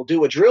have people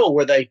do a drill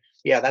where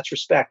that's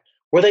respect,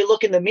 where they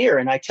look in the mirror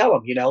and I tell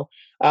them,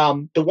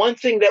 the one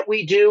thing that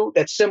we do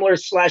that's similar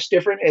 /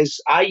 different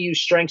is I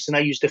use strengths and I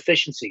use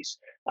deficiencies.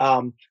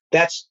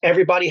 That's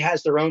everybody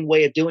has their own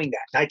way of doing that.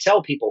 And I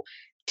tell people,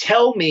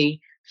 tell me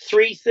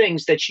 3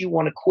 things that you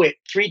want to quit,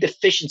 3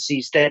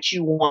 deficiencies that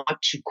you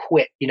want to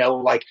quit.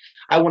 Like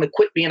I want to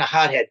quit being a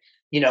hothead.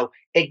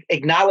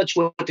 Acknowledge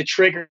what the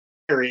trigger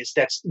is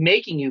that's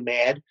making you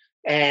mad.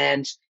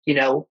 And,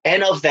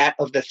 and of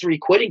the 3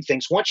 quitting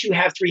things, once you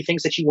have 3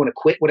 things that you want to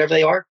quit, whatever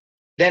they are,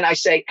 then I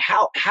say,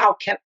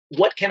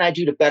 what can I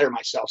do to better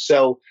myself?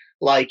 So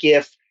like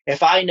if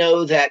I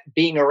know that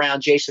being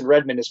around Jason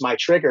Redman is my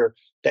trigger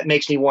that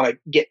makes me want to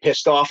get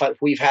pissed off if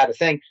we've had a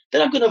thing,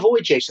 then I'm going to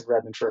avoid Jason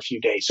Redman for a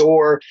few days.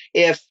 Or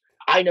if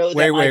I know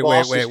that my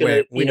boss is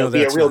going to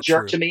be a real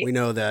jerk to me. We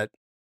know that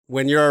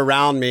when you're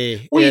around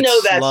me, we know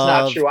it's that's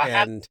love not true.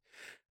 And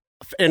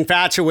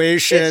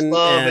infatuation,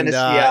 and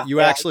you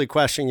yeah. actually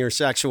question your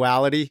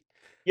sexuality.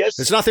 Yes,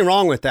 there's nothing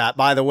wrong with that,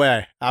 by the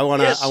way. I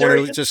want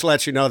to just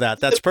let you know that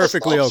that's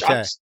perfectly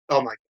okay.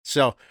 Oh my!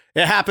 So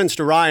it happens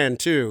to Ryan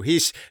too.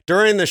 He's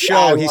during the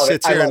show, he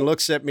sits here and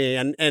looks at me,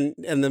 and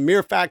the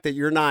mere fact that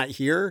you're not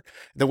here,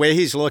 the way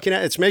he's looking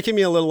at it's making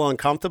me a little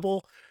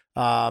uncomfortable.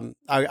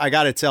 I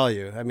got to tell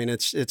you, I mean,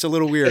 it's a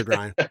little weird,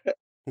 Ryan.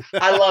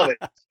 I love it.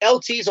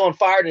 LT's on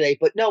fire today,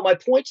 but no, my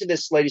point to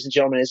this, ladies and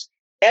gentlemen, is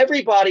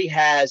everybody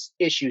has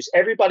issues.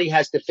 Everybody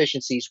has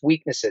deficiencies,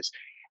 weaknesses.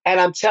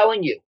 And I'm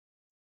telling you,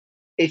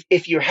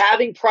 if you're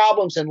having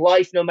problems in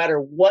life, no matter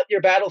what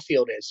your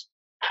battlefield is,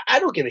 I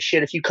don't give a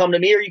shit if you come to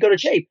me or you go to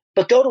Jay,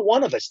 but go to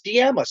one of us,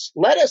 DM us,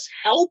 let us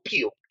help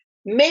you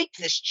make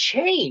this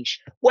change,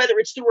 whether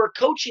it's through our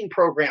coaching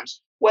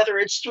programs, whether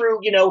it's through,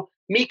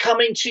 me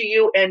coming to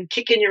you and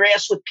kicking your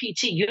ass with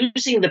PT,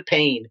 using the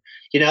pain,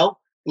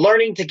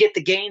 learning to get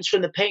the gains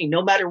from the pain,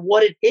 no matter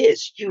what it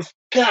is, you've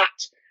got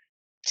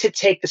to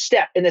take the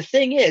step. And the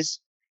thing is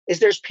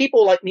there's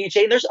people like me and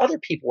Jay, and there's other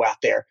people out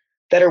there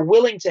that are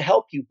willing to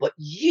help you, but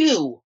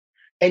you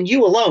and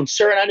you alone,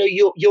 sir, and I know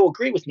you'll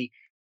agree with me,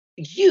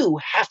 you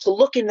have to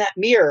look in that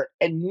mirror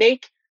and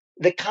make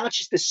the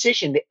conscious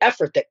decision, the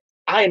effort that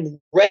I am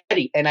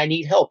ready and I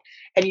need help.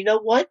 And you know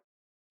what?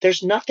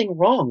 There's nothing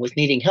wrong with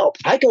needing help.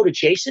 I go to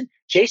Jason.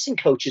 Jason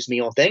coaches me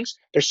on things.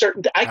 There's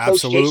certain I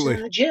coach Jason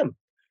in the gym.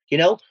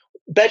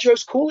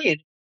 Bedros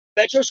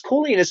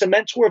Koulian is a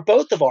mentor of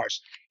both of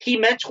ours. He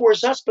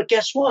mentors us, but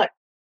guess what?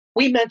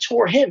 We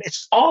mentor him.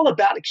 It's all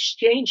about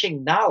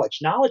exchanging knowledge.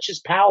 Knowledge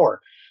is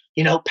power.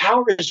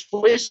 Power is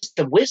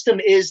wisdom. Wisdom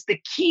is the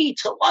key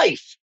to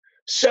life.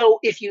 So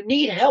if you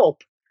need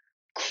help,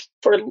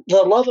 for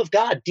the love of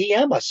God,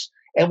 DM us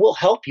and we'll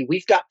help you.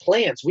 We've got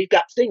plans. We've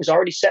got things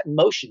already set in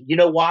motion. You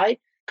know why?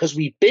 Because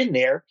we've been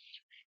there.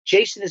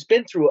 Jason has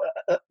been through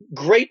a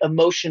great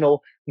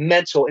emotional,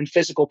 mental, and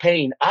physical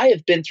pain. I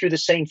have been through the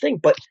same thing,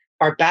 but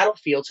our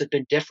battlefields have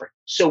been different.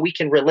 So we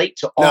can relate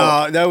to all.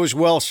 No, that was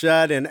well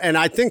said. And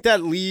I think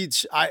that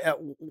leads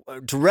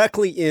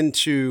directly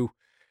into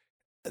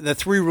the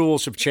 3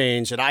 rules of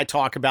change that I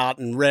talk about.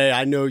 And Ray,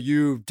 I know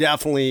you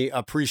definitely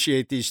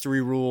appreciate these 3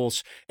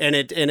 rules, and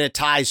it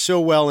ties so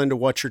well into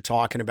what you're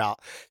talking about.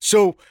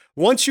 So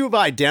once you've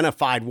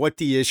identified what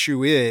the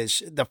issue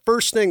is, the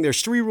first thing,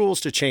 there's 3 rules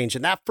to change.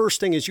 And that first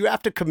thing is you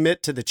have to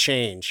commit to the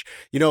change.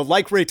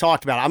 Like Ray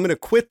talked about, I'm going to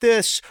quit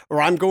this,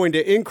 or I'm going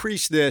to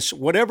increase this,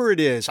 whatever it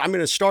is. I'm going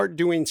to start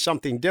doing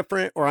something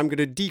different, or I'm going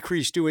to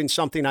decrease doing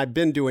something I've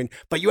been doing,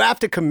 but you have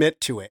to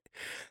commit to it.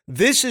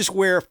 This is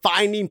where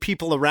finding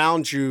people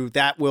around you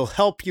that will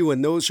help you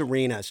in those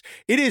arenas.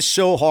 It is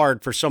so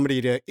hard for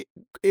somebody to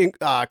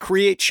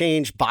create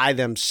change by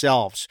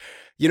themselves.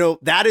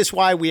 That is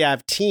why we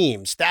have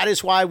teams. That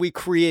is why we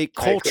create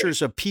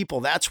cultures of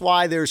people. That's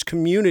why there's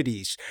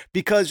communities,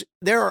 because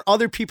there are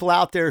other people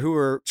out there who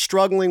are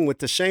struggling with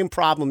the same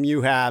problem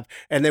you have,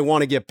 and they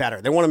want to get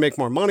better. They want to make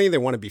more money. They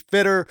want to be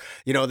fitter.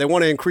 They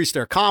want to increase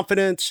their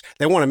confidence.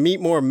 They want to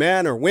meet more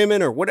men or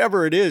women or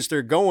whatever it is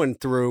they're going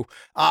through.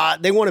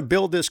 They want to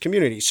build this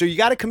community. So you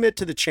got to commit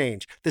to the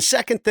change. The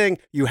second thing,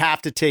 you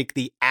have to take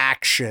the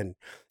action.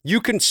 You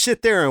can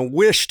sit there and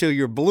wish till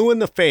you're blue in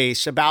the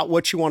face about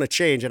what you want to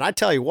change. And I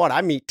tell you what,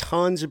 I meet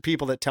tons of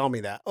people that tell me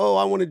that, oh,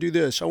 I want to do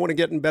this. I want to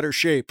get in better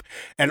shape.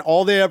 And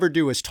all they ever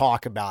do is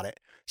talk about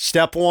it.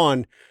 Step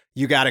 1,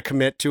 you got to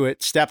commit to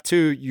it. Step 2,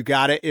 you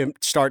got to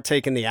start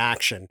taking the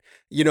action.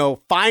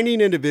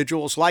 Finding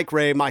individuals like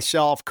Ray,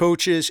 myself,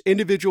 coaches,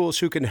 individuals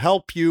who can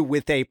help you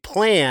with a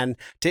plan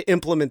to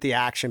implement the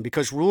action,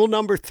 because rule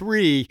number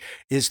 3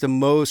 is the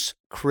most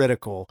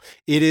critical.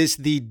 It is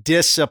the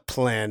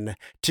discipline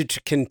to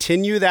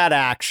continue that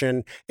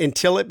action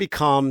until it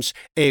becomes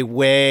a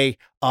way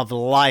of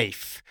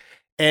life.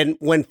 And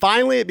when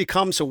finally it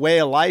becomes a way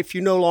of life,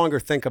 you no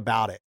longer think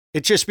about it.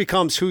 It just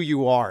becomes who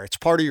you are. It's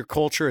part of your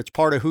culture. It's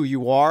part of who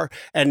you are.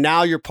 And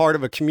now you're part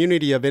of a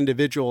community of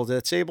individuals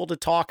that's able to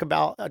talk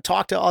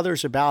to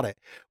others about it.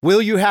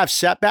 Will you have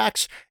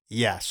setbacks?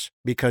 Yes,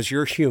 because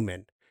you're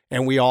human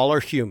and we all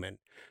are human.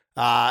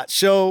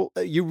 So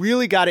you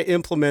really got to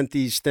implement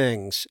these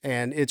things,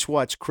 and it's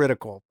what's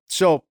critical.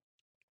 So,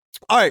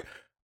 all right.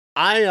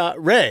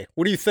 Ray,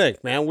 what do you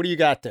think, man? What do you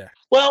got there?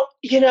 Well,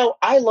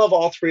 I love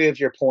all 3 of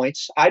your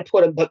points.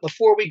 But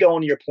before we go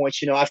into your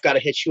points, I've got to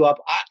hit you up.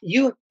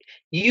 You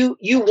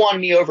won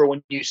me over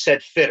when you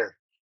said fitter,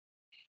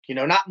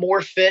 not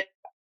more fit,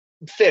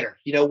 fitter.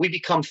 We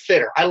become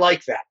fitter. I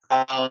like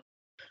that.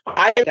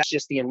 That's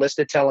just the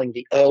enlisted telling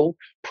the O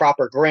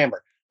proper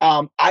grammar.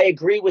 I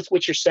agree with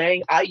what you're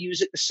saying. I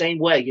use it the same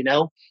way.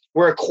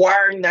 We're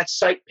acquiring that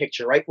sight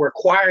picture, right? We're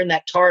acquiring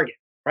that target,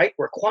 right?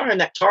 We're acquiring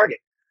that target.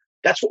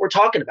 That's what we're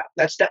talking about.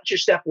 That's your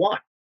step one,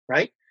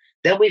 right?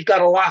 Then we've got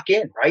to lock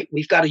in, right?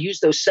 We've got to use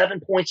those 7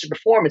 points of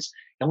performance,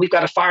 and we've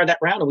got to fire that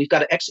round, and we've got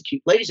to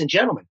execute. Ladies and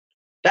gentlemen,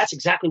 that's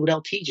exactly what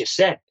LT just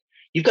said.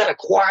 You've got to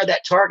acquire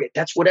that target.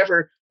 That's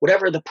whatever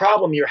the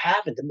problem you're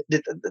having,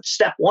 the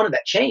step one of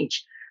that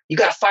change. You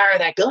got to fire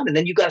that gun, and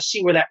then you got to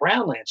see where that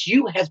round lands.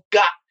 You have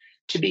got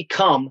to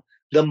become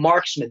the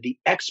marksman, the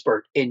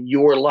expert in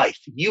your life.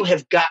 You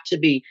have got to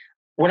be.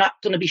 We're not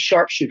going to be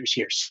sharpshooters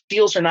here.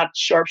 SEALs are not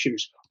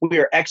sharpshooters. We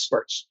are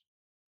experts.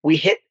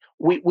 We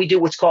do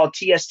what's called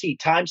TST,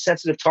 time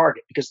sensitive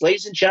target, because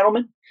ladies and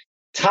gentlemen,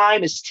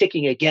 time is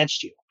ticking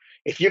against you.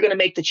 If you're going to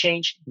make the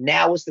change,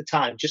 now is the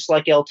time. Just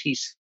like LT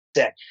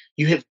said,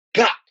 you have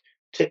got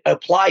to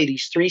apply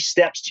these 3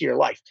 steps to your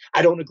life.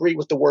 I don't agree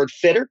with the word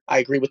fitter. I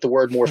agree with the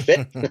word more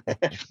fit,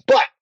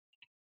 but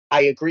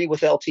I agree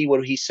with LT,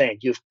 what he's saying.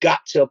 You've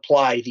got to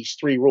apply these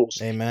 3 rules.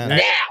 Amen.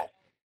 Now,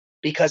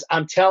 because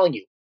I'm telling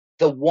you,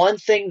 the one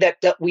thing that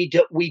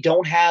we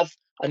don't have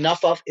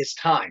enough of is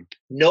time.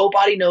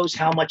 Nobody knows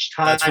how much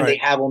time they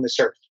have on this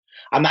earth.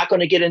 I'm not going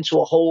to get into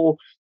a whole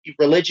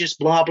religious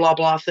blah, blah,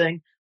 blah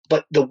thing,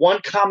 but the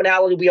one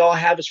commonality we all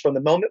have is from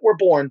the moment we're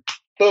born,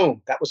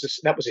 boom, that was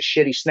a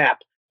shitty snap.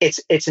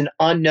 It's an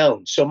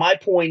unknown. So my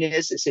point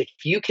is if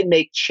you can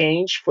make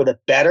change for the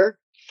better,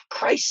 for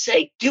Christ's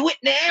sake, do it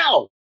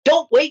now.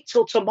 Don't wait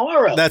till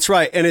tomorrow. That's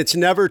right. And it's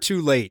never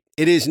too late.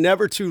 It is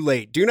never too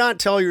late. Do not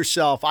tell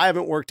yourself, I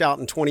haven't worked out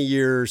in 20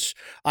 years.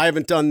 I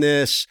haven't done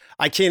this.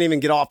 I can't even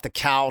get off the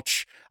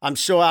couch. I'm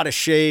so out of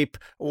shape.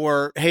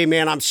 Or, hey,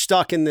 man, I'm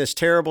stuck in this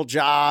terrible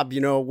job.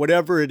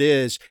 Whatever it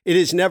is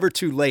never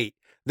too late.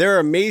 There are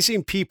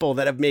amazing people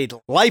that have made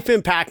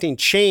life-impacting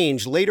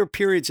change later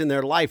periods in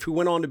their life who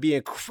went on to be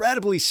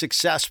incredibly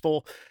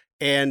successful.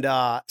 And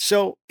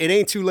so it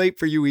ain't too late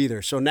for you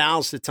either. So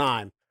now's the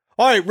time.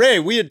 All right, Ray,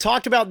 we had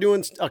talked about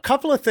doing a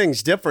couple of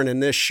things different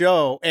in this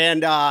show,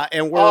 and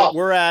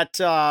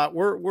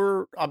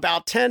we're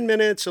about 10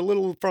 minutes, a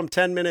little from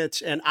 10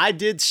 minutes, and I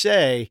did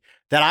say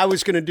that I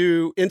was going to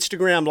do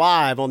Instagram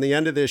Live on the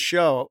end of this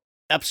show,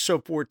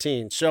 episode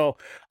 14. So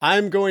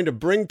I'm going to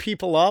bring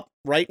people up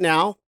right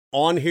now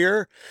on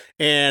here,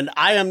 and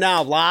I am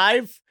now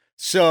live.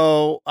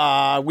 So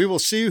we will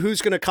see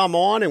who's going to come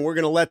on, and we're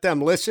going to let them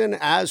listen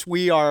as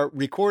we are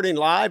recording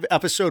live,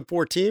 episode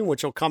 14,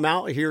 which will come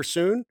out here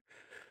soon.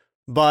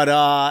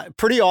 But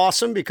pretty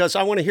awesome because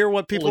I want to hear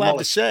what people have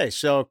to say.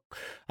 So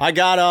I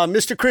got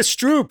Mr. Chris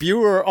Stroop. You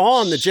were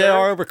on the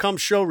JR Overcome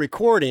show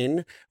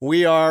recording.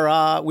 We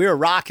are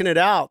rocking it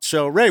out.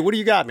 So Ray, what do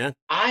you got, man?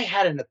 I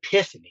had an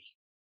epiphany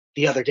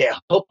the other day. I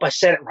hope I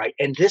said it right.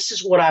 And this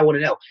is what I want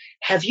to know.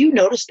 Have you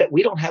noticed that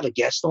we don't have a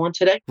guest on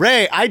today?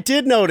 Ray, I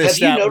did notice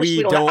that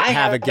we don't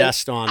have a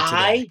guest on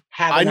today.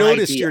 I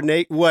noticed your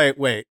name.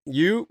 Wait.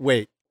 You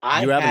have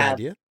an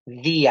idea?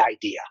 The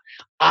idea.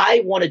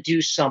 I want to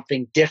do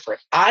something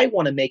different. I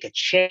want to make a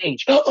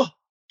change.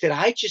 Did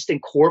I just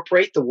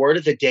incorporate the word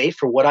of the day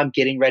for what I'm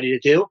getting ready to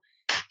do?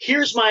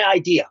 Here's my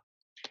idea.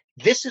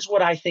 This is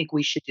what I think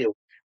we should do.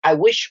 I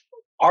wish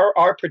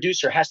our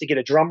producer has to get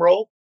a drum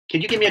roll.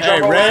 Can you give me a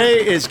drum roll?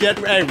 Ray's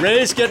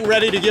getting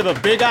ready to give a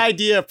big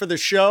idea for the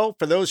show.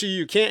 For those of you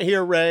who can't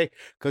hear Ray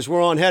because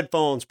we're on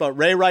headphones, but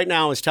Ray right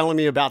now is telling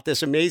me about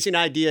this amazing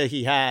idea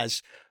he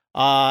has.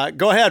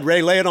 Go ahead,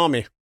 Ray, lay it on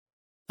me.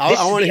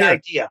 I want to hear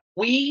idea.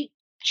 We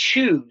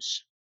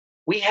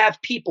have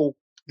people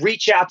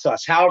reach out to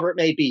us, however it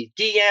may be.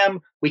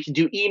 DM, we can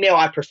do email.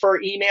 I prefer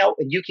email,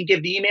 and you can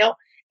give the email.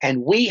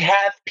 And we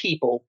have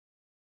people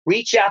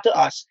reach out to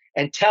us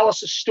and tell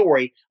us a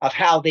story of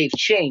how they've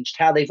changed,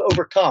 how they've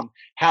overcome,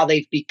 how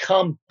they've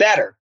become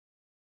better.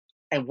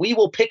 And we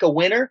will pick a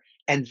winner,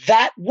 and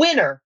that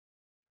winner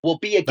will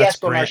be a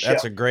guest on our show.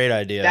 That's a great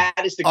idea.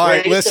 That is the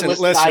greatest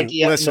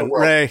idea in the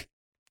world. Ray.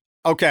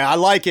 Okay, I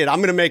like it.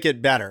 I'm going to make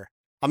it better.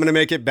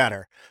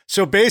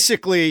 So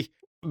basically,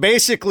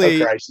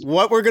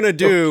 what we're going to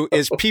do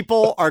is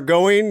people are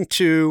going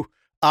to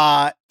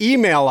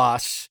email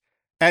us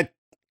at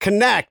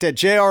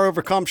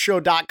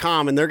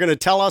connect@jrovercomeshow.com, and they're going to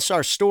tell us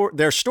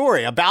their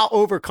story about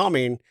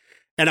overcoming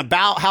and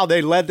about how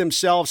they led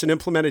themselves and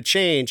implemented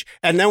change.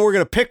 And then we're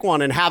going to pick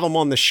one and have them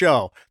on the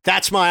show.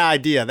 That's my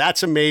idea.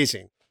 That's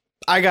amazing.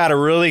 I got a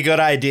really good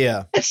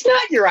idea. It's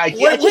not your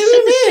idea. What do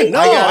you mean?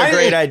 No, I got a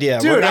great idea.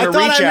 Dude, we're gonna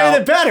I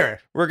made it better.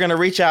 We're going to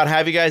reach out,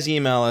 have you guys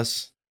email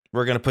us.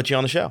 We're going to put you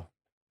on the show.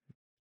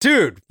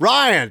 Dude,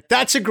 Ryan,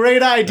 that's a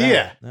great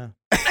idea. Yeah.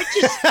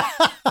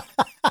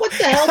 What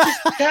the hell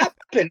just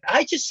happened?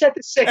 I just said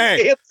the same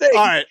damn thing.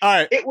 All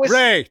right. It was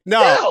Ray,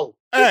 this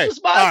was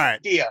my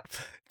idea.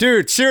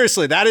 Dude,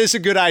 seriously, that is a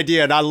good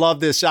idea, and I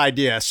love this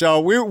idea. So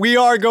we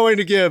are going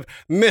to give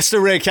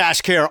Mr. Ray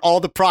Cashcare all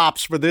the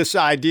props for this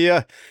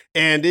idea,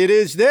 and it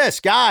is this,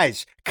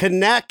 guys,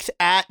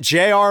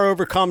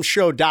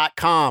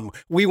 connect@jrovercomeshow.com.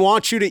 We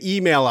want you to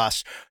email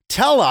us.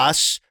 Tell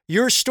us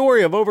your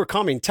story of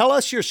overcoming. Tell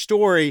us your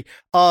story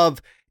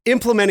of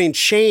implementing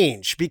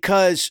change,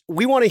 because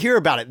we want to hear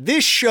about it.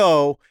 This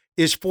show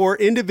is for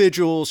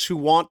individuals who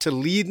want to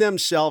lead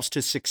themselves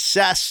to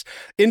success,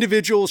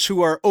 individuals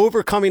who are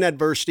overcoming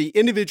adversity,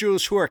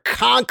 individuals who are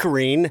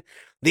conquering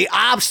the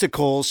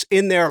obstacles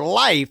in their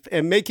life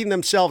and making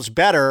themselves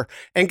better.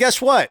 And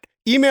guess what?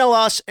 Email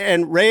us,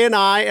 and Ray and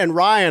I and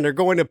Ryan are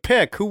going to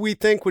pick who we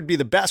think would be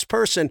the best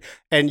person,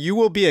 and you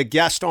will be a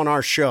guest on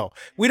our show.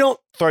 We don't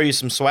Throw you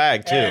some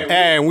swag too.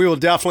 and we will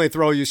definitely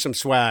throw you some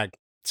swag.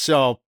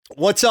 So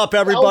what's up,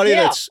 everybody?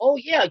 Oh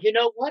yeah. You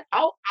know what?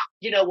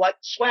 You know what?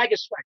 Swag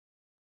is swag.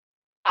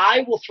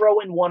 I will throw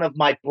in one of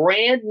my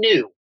brand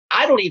new.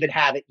 I don't even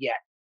have it yet.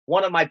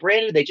 One of my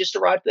brand new. They just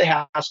arrived at the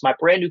house. My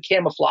brand new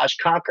camouflage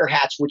Conquer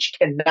hats, which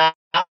cannot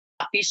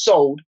be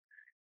sold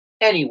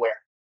anywhere.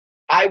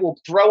 I will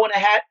throw in a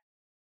hat.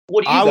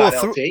 What do you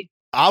got, LT?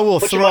 I will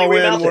Put your throw money where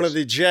your in mouth one is. of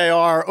the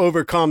JR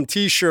Overcome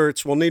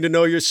t-shirts. We'll need to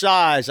know your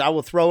size. I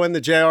will throw in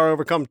the JR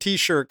Overcome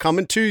t-shirt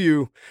coming to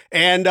you.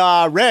 And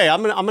Ray,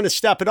 I'm gonna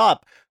step it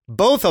up.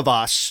 Both of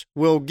us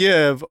will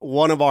give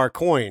one of our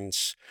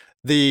coins,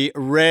 the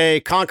Ray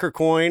Conquer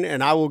coin,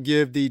 and I will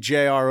give the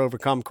JR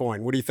Overcome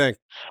coin. What do you think?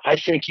 I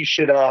think you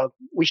should.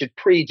 We should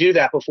pre-do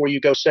that before you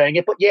go saying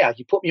it. But yeah,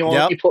 you put me on.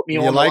 Yep. You put me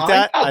on. You the like line.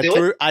 that? I'll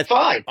do it.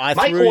 Fine. I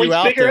My threw coin's you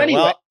out bigger there.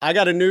 anyway. Well, I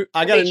got a new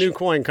you.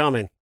 coin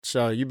coming.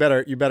 So you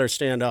better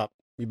stand up.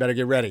 You better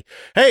get ready.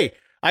 Hey,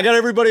 I got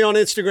everybody on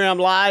Instagram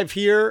Live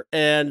here.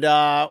 And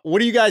what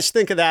do you guys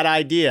think of that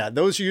idea?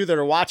 Those of you that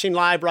are watching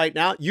live right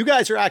now, you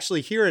guys are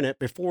actually hearing it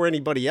before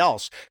anybody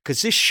else,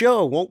 because this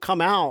show won't come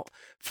out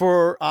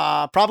for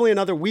probably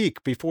another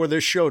week before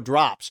this show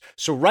drops.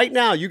 So right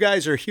now, you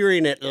guys are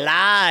hearing it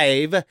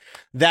live,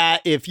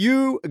 that if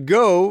you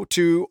go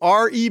to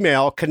our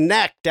email,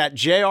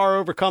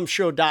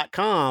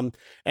 connect@jrovercomeshow.com,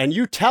 and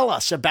you tell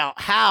us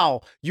about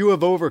how you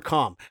have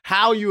overcome,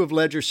 how you have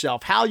led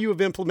yourself, how you have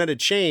implemented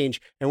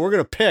change, and we're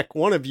going to pick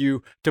one of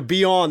you to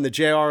be on the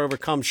JR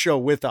Overcome show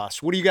with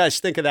us. What do you guys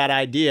think of that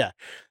idea?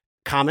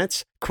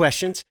 Comments,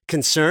 questions,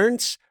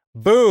 concerns?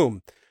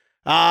 Boom.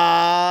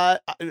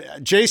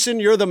 Jason,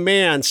 you're the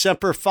man.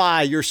 Semper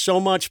Fi. You're so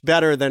much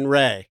better than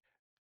Ray.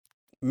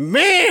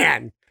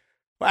 Man.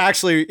 Well,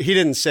 actually, he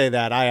didn't say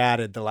that. I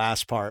added the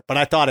last part, but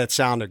I thought it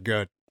sounded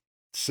good.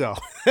 So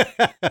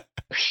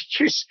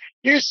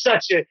You're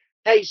such a,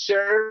 hey,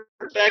 sir,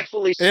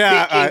 respectfully speaking,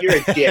 Yeah, you're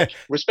a dick.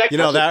 Respectfully,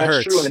 You know, that that's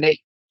hurts. true in the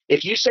Navy.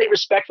 If you say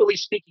respectfully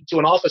speaking to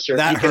an officer,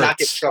 that you cannot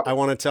get in hurts. trouble. I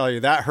want to tell you,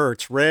 that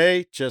hurts.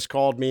 Ray just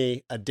called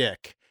me a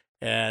dick,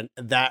 and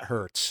that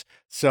hurts.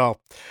 So,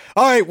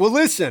 all right. Well,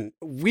 listen,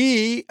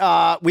 we've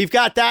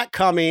got that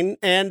coming,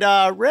 and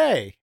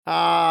Ray,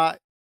 I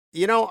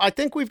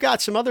think we've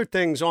got some other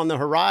things on the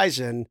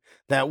horizon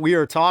that we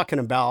are talking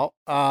about.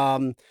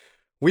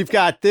 We've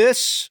got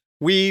this.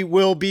 We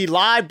will be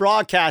live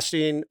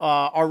broadcasting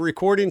our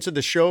recordings of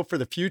the show for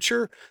the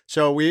future.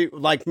 So we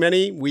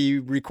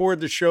record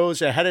the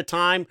shows ahead of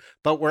time,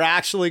 but we're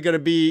actually going to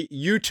be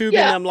YouTubing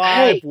them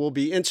live. Hey. We'll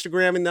be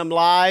Instagramming them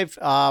live.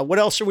 What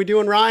else are we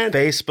doing, Ryan?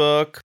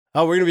 Facebook,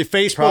 Oh, we're going to be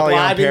Facebook probably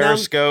on living them.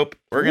 Periscope.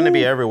 We're going to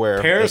be Ooh,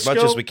 everywhere as much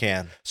as Periscope. we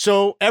can.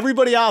 So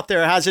everybody out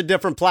there has a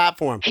different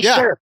platform. Hey,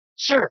 Yeah.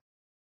 sir,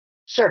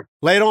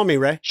 Lay it on me,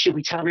 Ray. should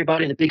we tell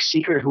everybody the big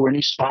secret who our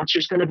new sponsor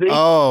is going to be?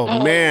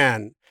 Oh,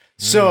 man.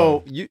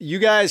 So you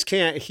guys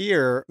can't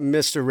hear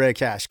Mr. Ray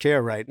Cash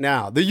Care right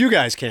now. You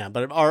guys can,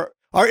 but our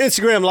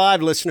Instagram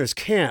Live listeners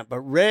can't.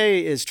 But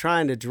Ray is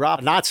trying to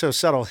drop a not so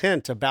subtle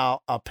hint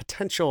about a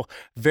potential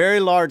very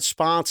large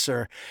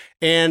sponsor.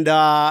 And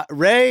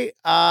Ray,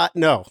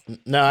 no.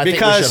 No, I Because think we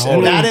should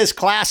hold that it. is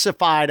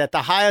classified at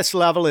the highest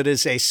level. It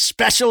is a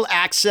special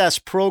access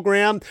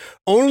program.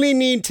 Only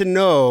need to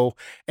know,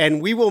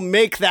 and we will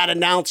make that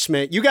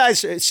announcement. You guys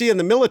see, in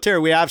the military,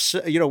 we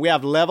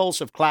have levels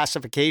of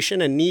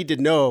classification and need to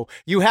know.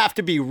 You have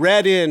to be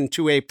read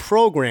into a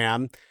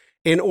program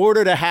in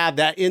order to have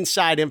that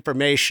inside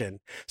information.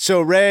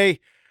 So,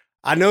 Ray,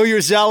 I know you're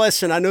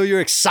zealous and I know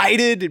you're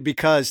excited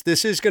because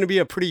this is going to be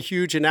a pretty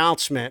huge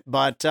announcement,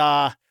 but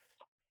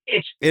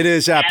It's it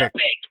is epic.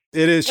 epic.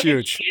 It is It's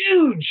huge.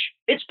 huge.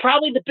 It's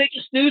probably the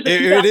biggest news. Of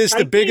It is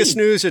the 2019. biggest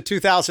news of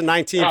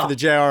 2019 for Oh. the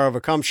JR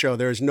Overcome show.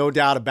 There's no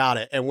doubt about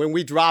it. And when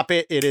we drop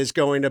it, it is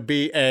going to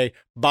be a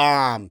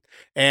bomb.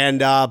 And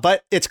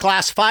but it's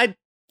classified.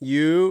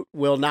 You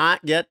will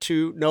not get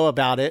to know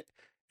about it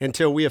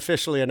until we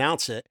officially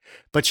announce it.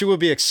 But you will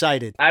be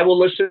excited. I will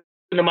listen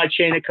to my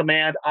chain of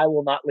command. I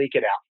will not leak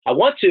it out. I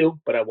want to,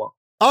 but I won't.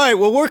 All right,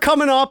 well, we're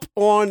coming up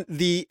on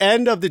the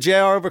end of the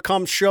JR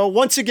Overcome show.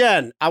 Once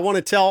again, I want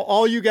to tell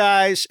all you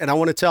guys, and I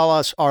want to tell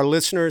our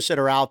listeners that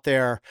are out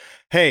there,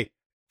 hey,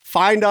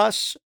 find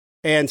us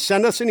and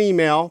send us an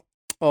email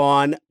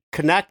on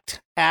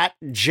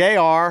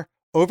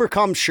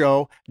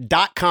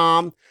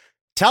connect@jrovercomeshow.com.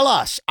 Tell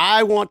us,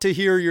 I want to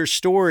hear your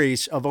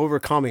stories of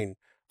overcoming.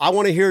 I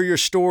want to hear your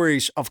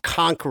stories of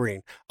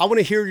conquering. I want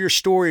to hear your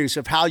stories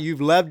of how you've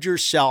loved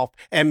yourself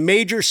and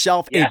made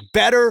yourself Yes. a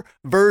better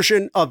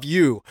version of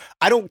you.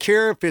 I don't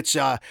care if it's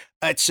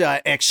it's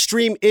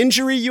extreme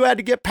injury you had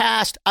to get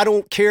past. I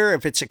don't care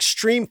if it's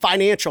extreme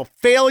financial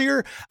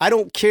failure. I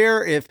don't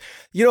care if,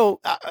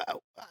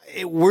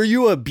 were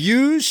you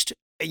abused?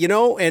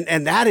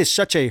 And that is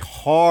such a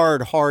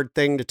hard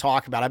thing to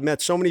talk about. I've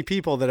met so many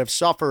people that have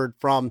suffered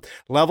from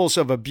levels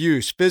of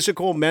abuse,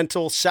 physical,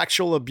 mental,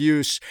 sexual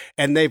abuse,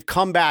 and they've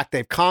come back,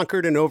 they've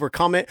conquered and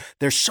overcome it.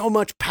 There's so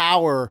much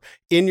power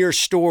in your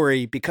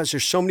story because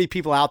there's so many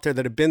people out there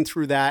that have been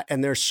through that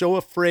and they're so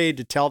afraid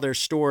to tell their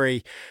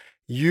story.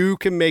 You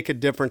can make a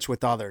difference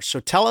with others. So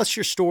tell us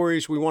your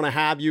stories. We want to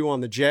have you on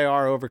the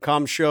JR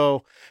Overcome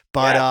show,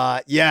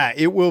 but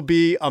it will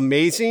be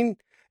amazing.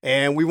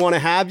 And we want to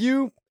have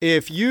you.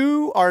 If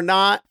you are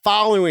not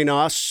following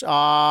us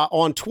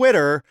on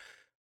Twitter,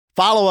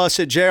 follow us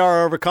at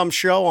JR Overcome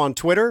Show on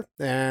Twitter,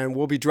 and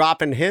we'll be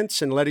dropping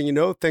hints and letting you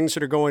know things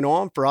that are going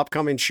on for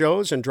upcoming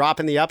shows and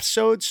dropping the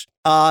episodes.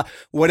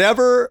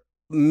 Whatever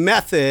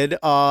method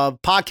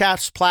of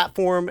podcast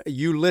platform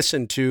you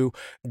listen to,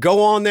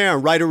 go on there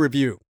and write a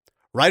review.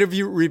 Write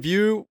a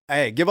review.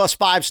 Hey, give us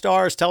 5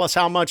 stars. Tell us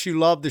how much you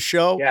love the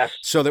show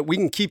so that we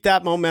can keep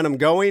that momentum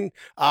going.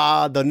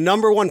 The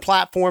number one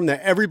platform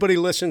that everybody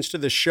listens to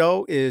the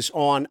show is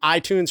on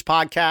iTunes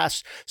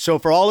Podcasts. So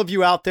for all of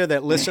you out there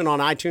that listen on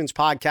iTunes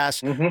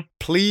Podcasts,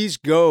 please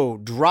go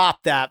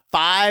drop that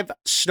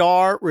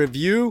 5-star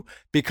review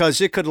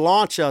because it could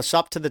launch us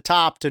up to the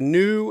top to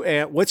new.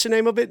 And what's the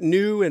name of it?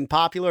 New and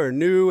popular, or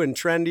new and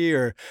trendy,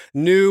 or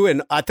new.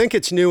 And I think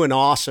it's new and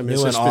awesome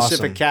is a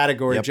specific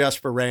category just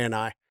for Ray and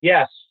I.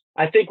 Yes.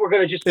 I think we're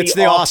going to just be It's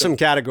the awesome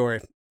category.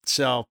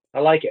 So I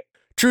like it.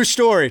 True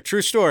story.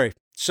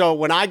 So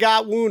when I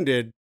got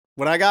wounded,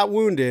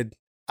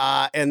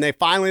 and they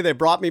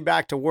brought me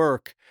back to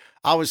work,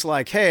 I was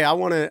like, hey, I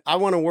want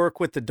to work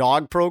with the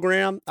dog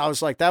program. I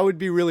was like, that would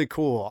be really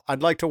cool.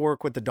 I'd like to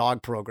work with the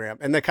dog program.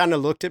 And they kind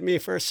of looked at me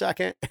for a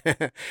second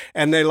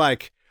and they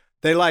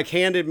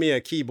handed me a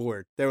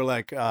keyboard. They were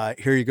like,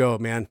 here you go,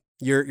 man.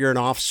 You're an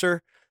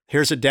officer.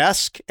 Here's a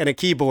desk and a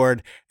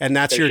keyboard, and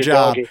that's your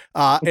job.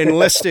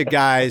 Enlisted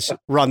guys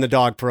run the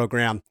dog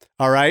program.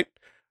 All right.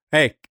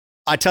 Hey,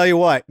 I tell you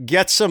what,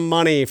 get some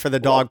money for the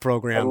dog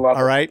program.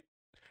 All right.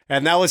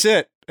 And that was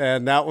it.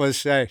 And that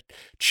was, hey,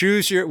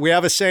 we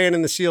have a saying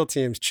in the SEAL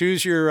teams,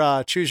 choose your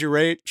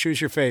rate,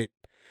 choose your fate.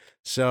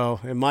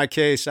 So in my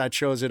case, I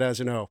chose it as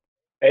an O.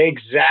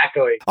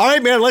 Exactly. All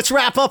right, man, let's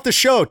wrap up the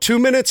show. 2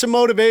 minutes of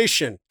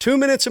motivation.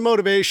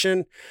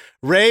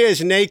 Ray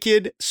is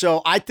naked,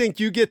 so I think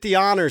you get the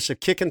honors of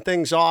kicking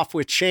things off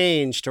with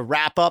change to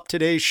wrap up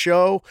today's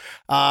show.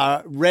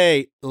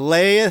 Ray,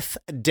 layeth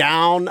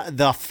down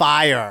the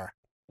fire.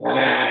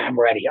 I'm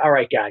ready. All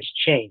right, guys,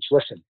 change.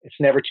 Listen, it's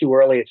never too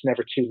early. It's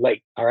never too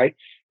late. All right.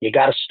 You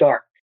got to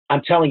start.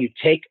 I'm telling you,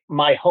 take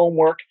my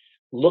homework,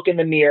 look in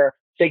the mirror,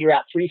 figure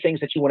out 3 things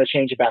that you want to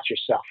change about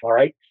yourself. All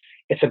right.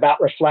 It's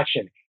about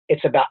reflection.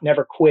 It's about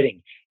never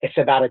quitting. It's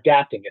about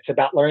adapting. It's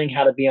about learning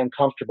how to be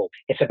uncomfortable.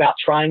 It's about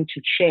trying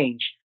to change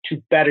to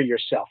better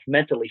yourself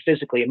mentally,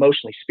 physically,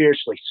 emotionally,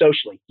 spiritually,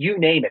 socially, you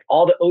name it.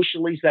 All the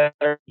Oshalees that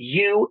are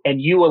you and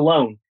you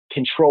alone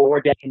control,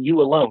 or that and you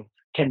alone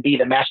can be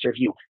the master of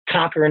you.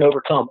 Conquer and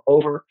overcome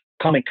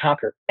and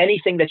conquer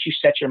anything that you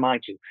set your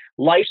mind to.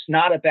 Life's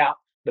not about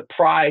the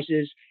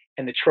prizes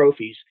and the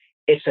trophies.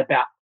 It's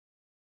about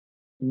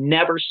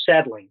never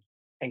settling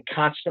and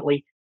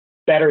constantly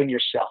bettering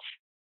yourself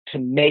to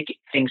make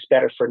things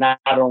better for not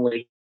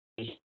only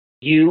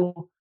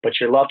you, but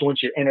your loved ones,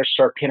 your inner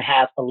circle can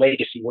have a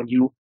legacy when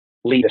you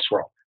leave this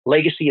world.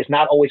 Legacy is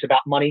not always about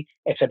money.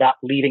 It's about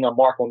leaving a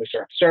mark on this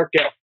earth. Sir,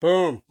 go.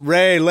 Boom.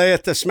 Ray, lay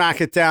it to smack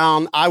it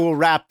down. I will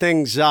wrap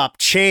things up.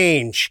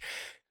 Change.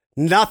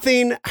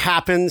 Nothing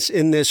happens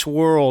in this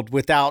world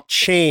without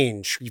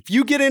change. If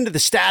you get into the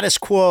status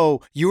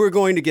quo, you are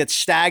going to get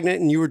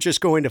stagnant and you are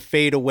just going to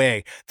fade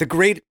away.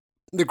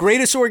 The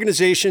greatest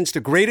organizations, the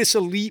greatest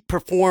elite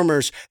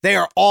performers, they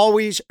are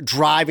always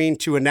driving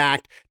to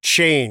enact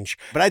change.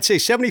 But I'd say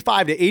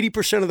 75 to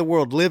 80% of the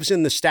world lives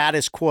in the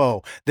status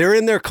quo. They're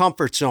in their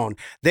comfort zone.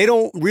 They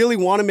don't really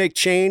want to make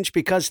change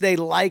because they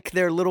like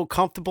their little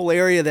comfortable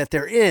area that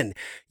they're in.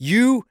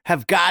 You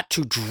have got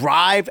to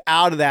drive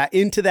out of that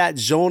into that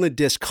zone of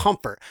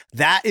discomfort.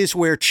 That is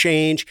where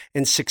change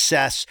and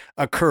success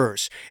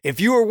occurs. If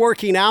you are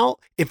working out,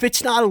 if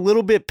it's not a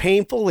little bit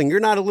painful and you're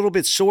not a little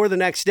bit sore the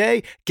next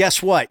day,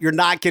 guess what? You're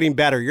not getting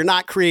better. You're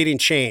not creating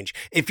change.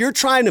 If you're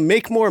trying to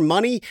make more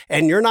money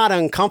and you're not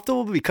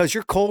uncomfortable because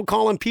you're cold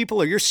calling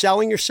people or you're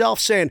selling yourself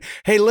saying,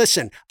 hey,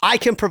 listen, I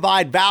can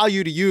provide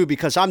value to you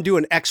because I'm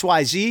doing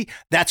XYZ,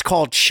 that's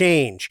called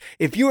change.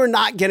 If you are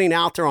not getting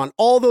out there on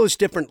all those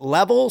different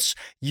levels,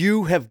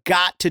 you have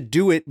got to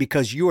do it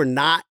because you are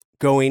not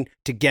going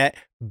to get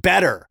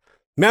better.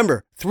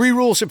 Remember, 3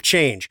 rules of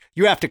change.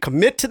 You have to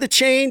commit to the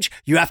change.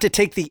 You have to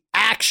take the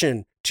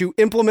action to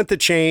implement the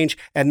change,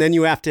 and then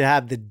you have to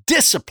have the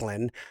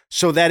discipline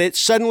so that it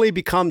suddenly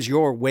becomes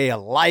your way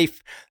of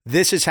life.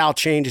 This is how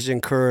change is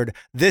incurred.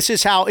 This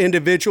is how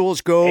individuals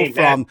go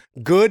from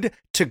good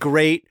to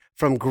great,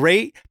 from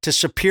great to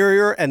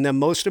superior, and then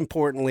most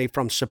importantly,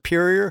 from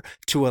superior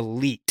to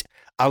elite.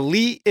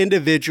 elite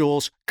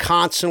individuals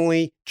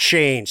constantly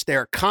change. They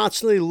are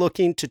constantly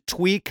looking to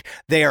tweak.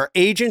 They are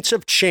agents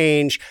of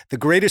change. The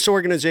greatest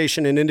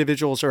organization and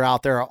individuals are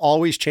out there are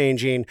always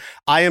changing.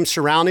 I am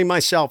surrounding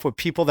myself with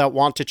people that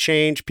want to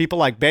change. People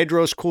like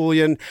Bedros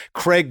Keuilian,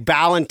 Craig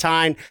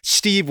Ballantyne,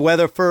 Steve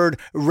Weatherford,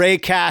 Ray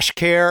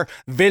Cashcare,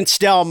 Vince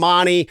Del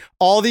Monte.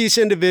 All these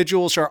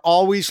individuals are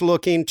always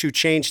looking to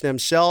change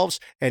themselves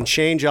and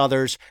change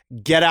others.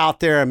 Get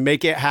out there and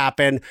make it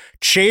happen.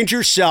 Change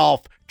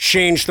yourself.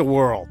 Change the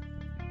world.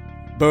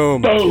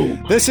 Boom.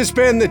 Boom. This has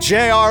been the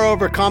JR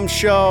Overcome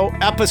Show,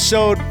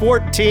 episode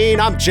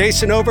 14. I'm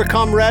Jason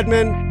Overcome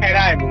Redmond. And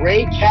I'm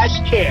Ray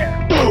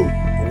Cashcare.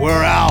 Boom.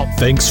 We're out.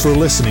 Thanks for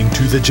listening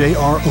to the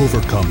JR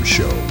Overcome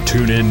Show.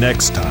 Tune in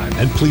next time,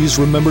 and please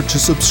remember to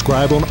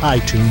subscribe on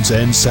iTunes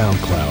and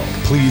SoundCloud.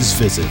 Please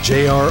visit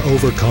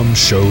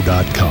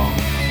jrovercomeshow.com.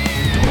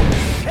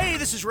 Hey,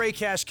 this is Ray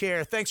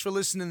Cashcare. Thanks for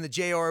listening to the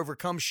JR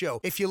Overcome Show.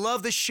 If you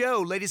love the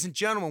show, ladies and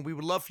gentlemen, we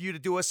would love for you to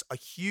do us a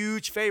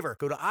huge favor.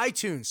 Go to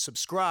iTunes,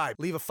 subscribe,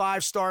 leave a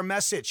 5-star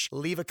message,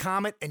 leave a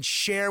comment, and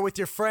share with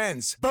your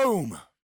friends. Boom.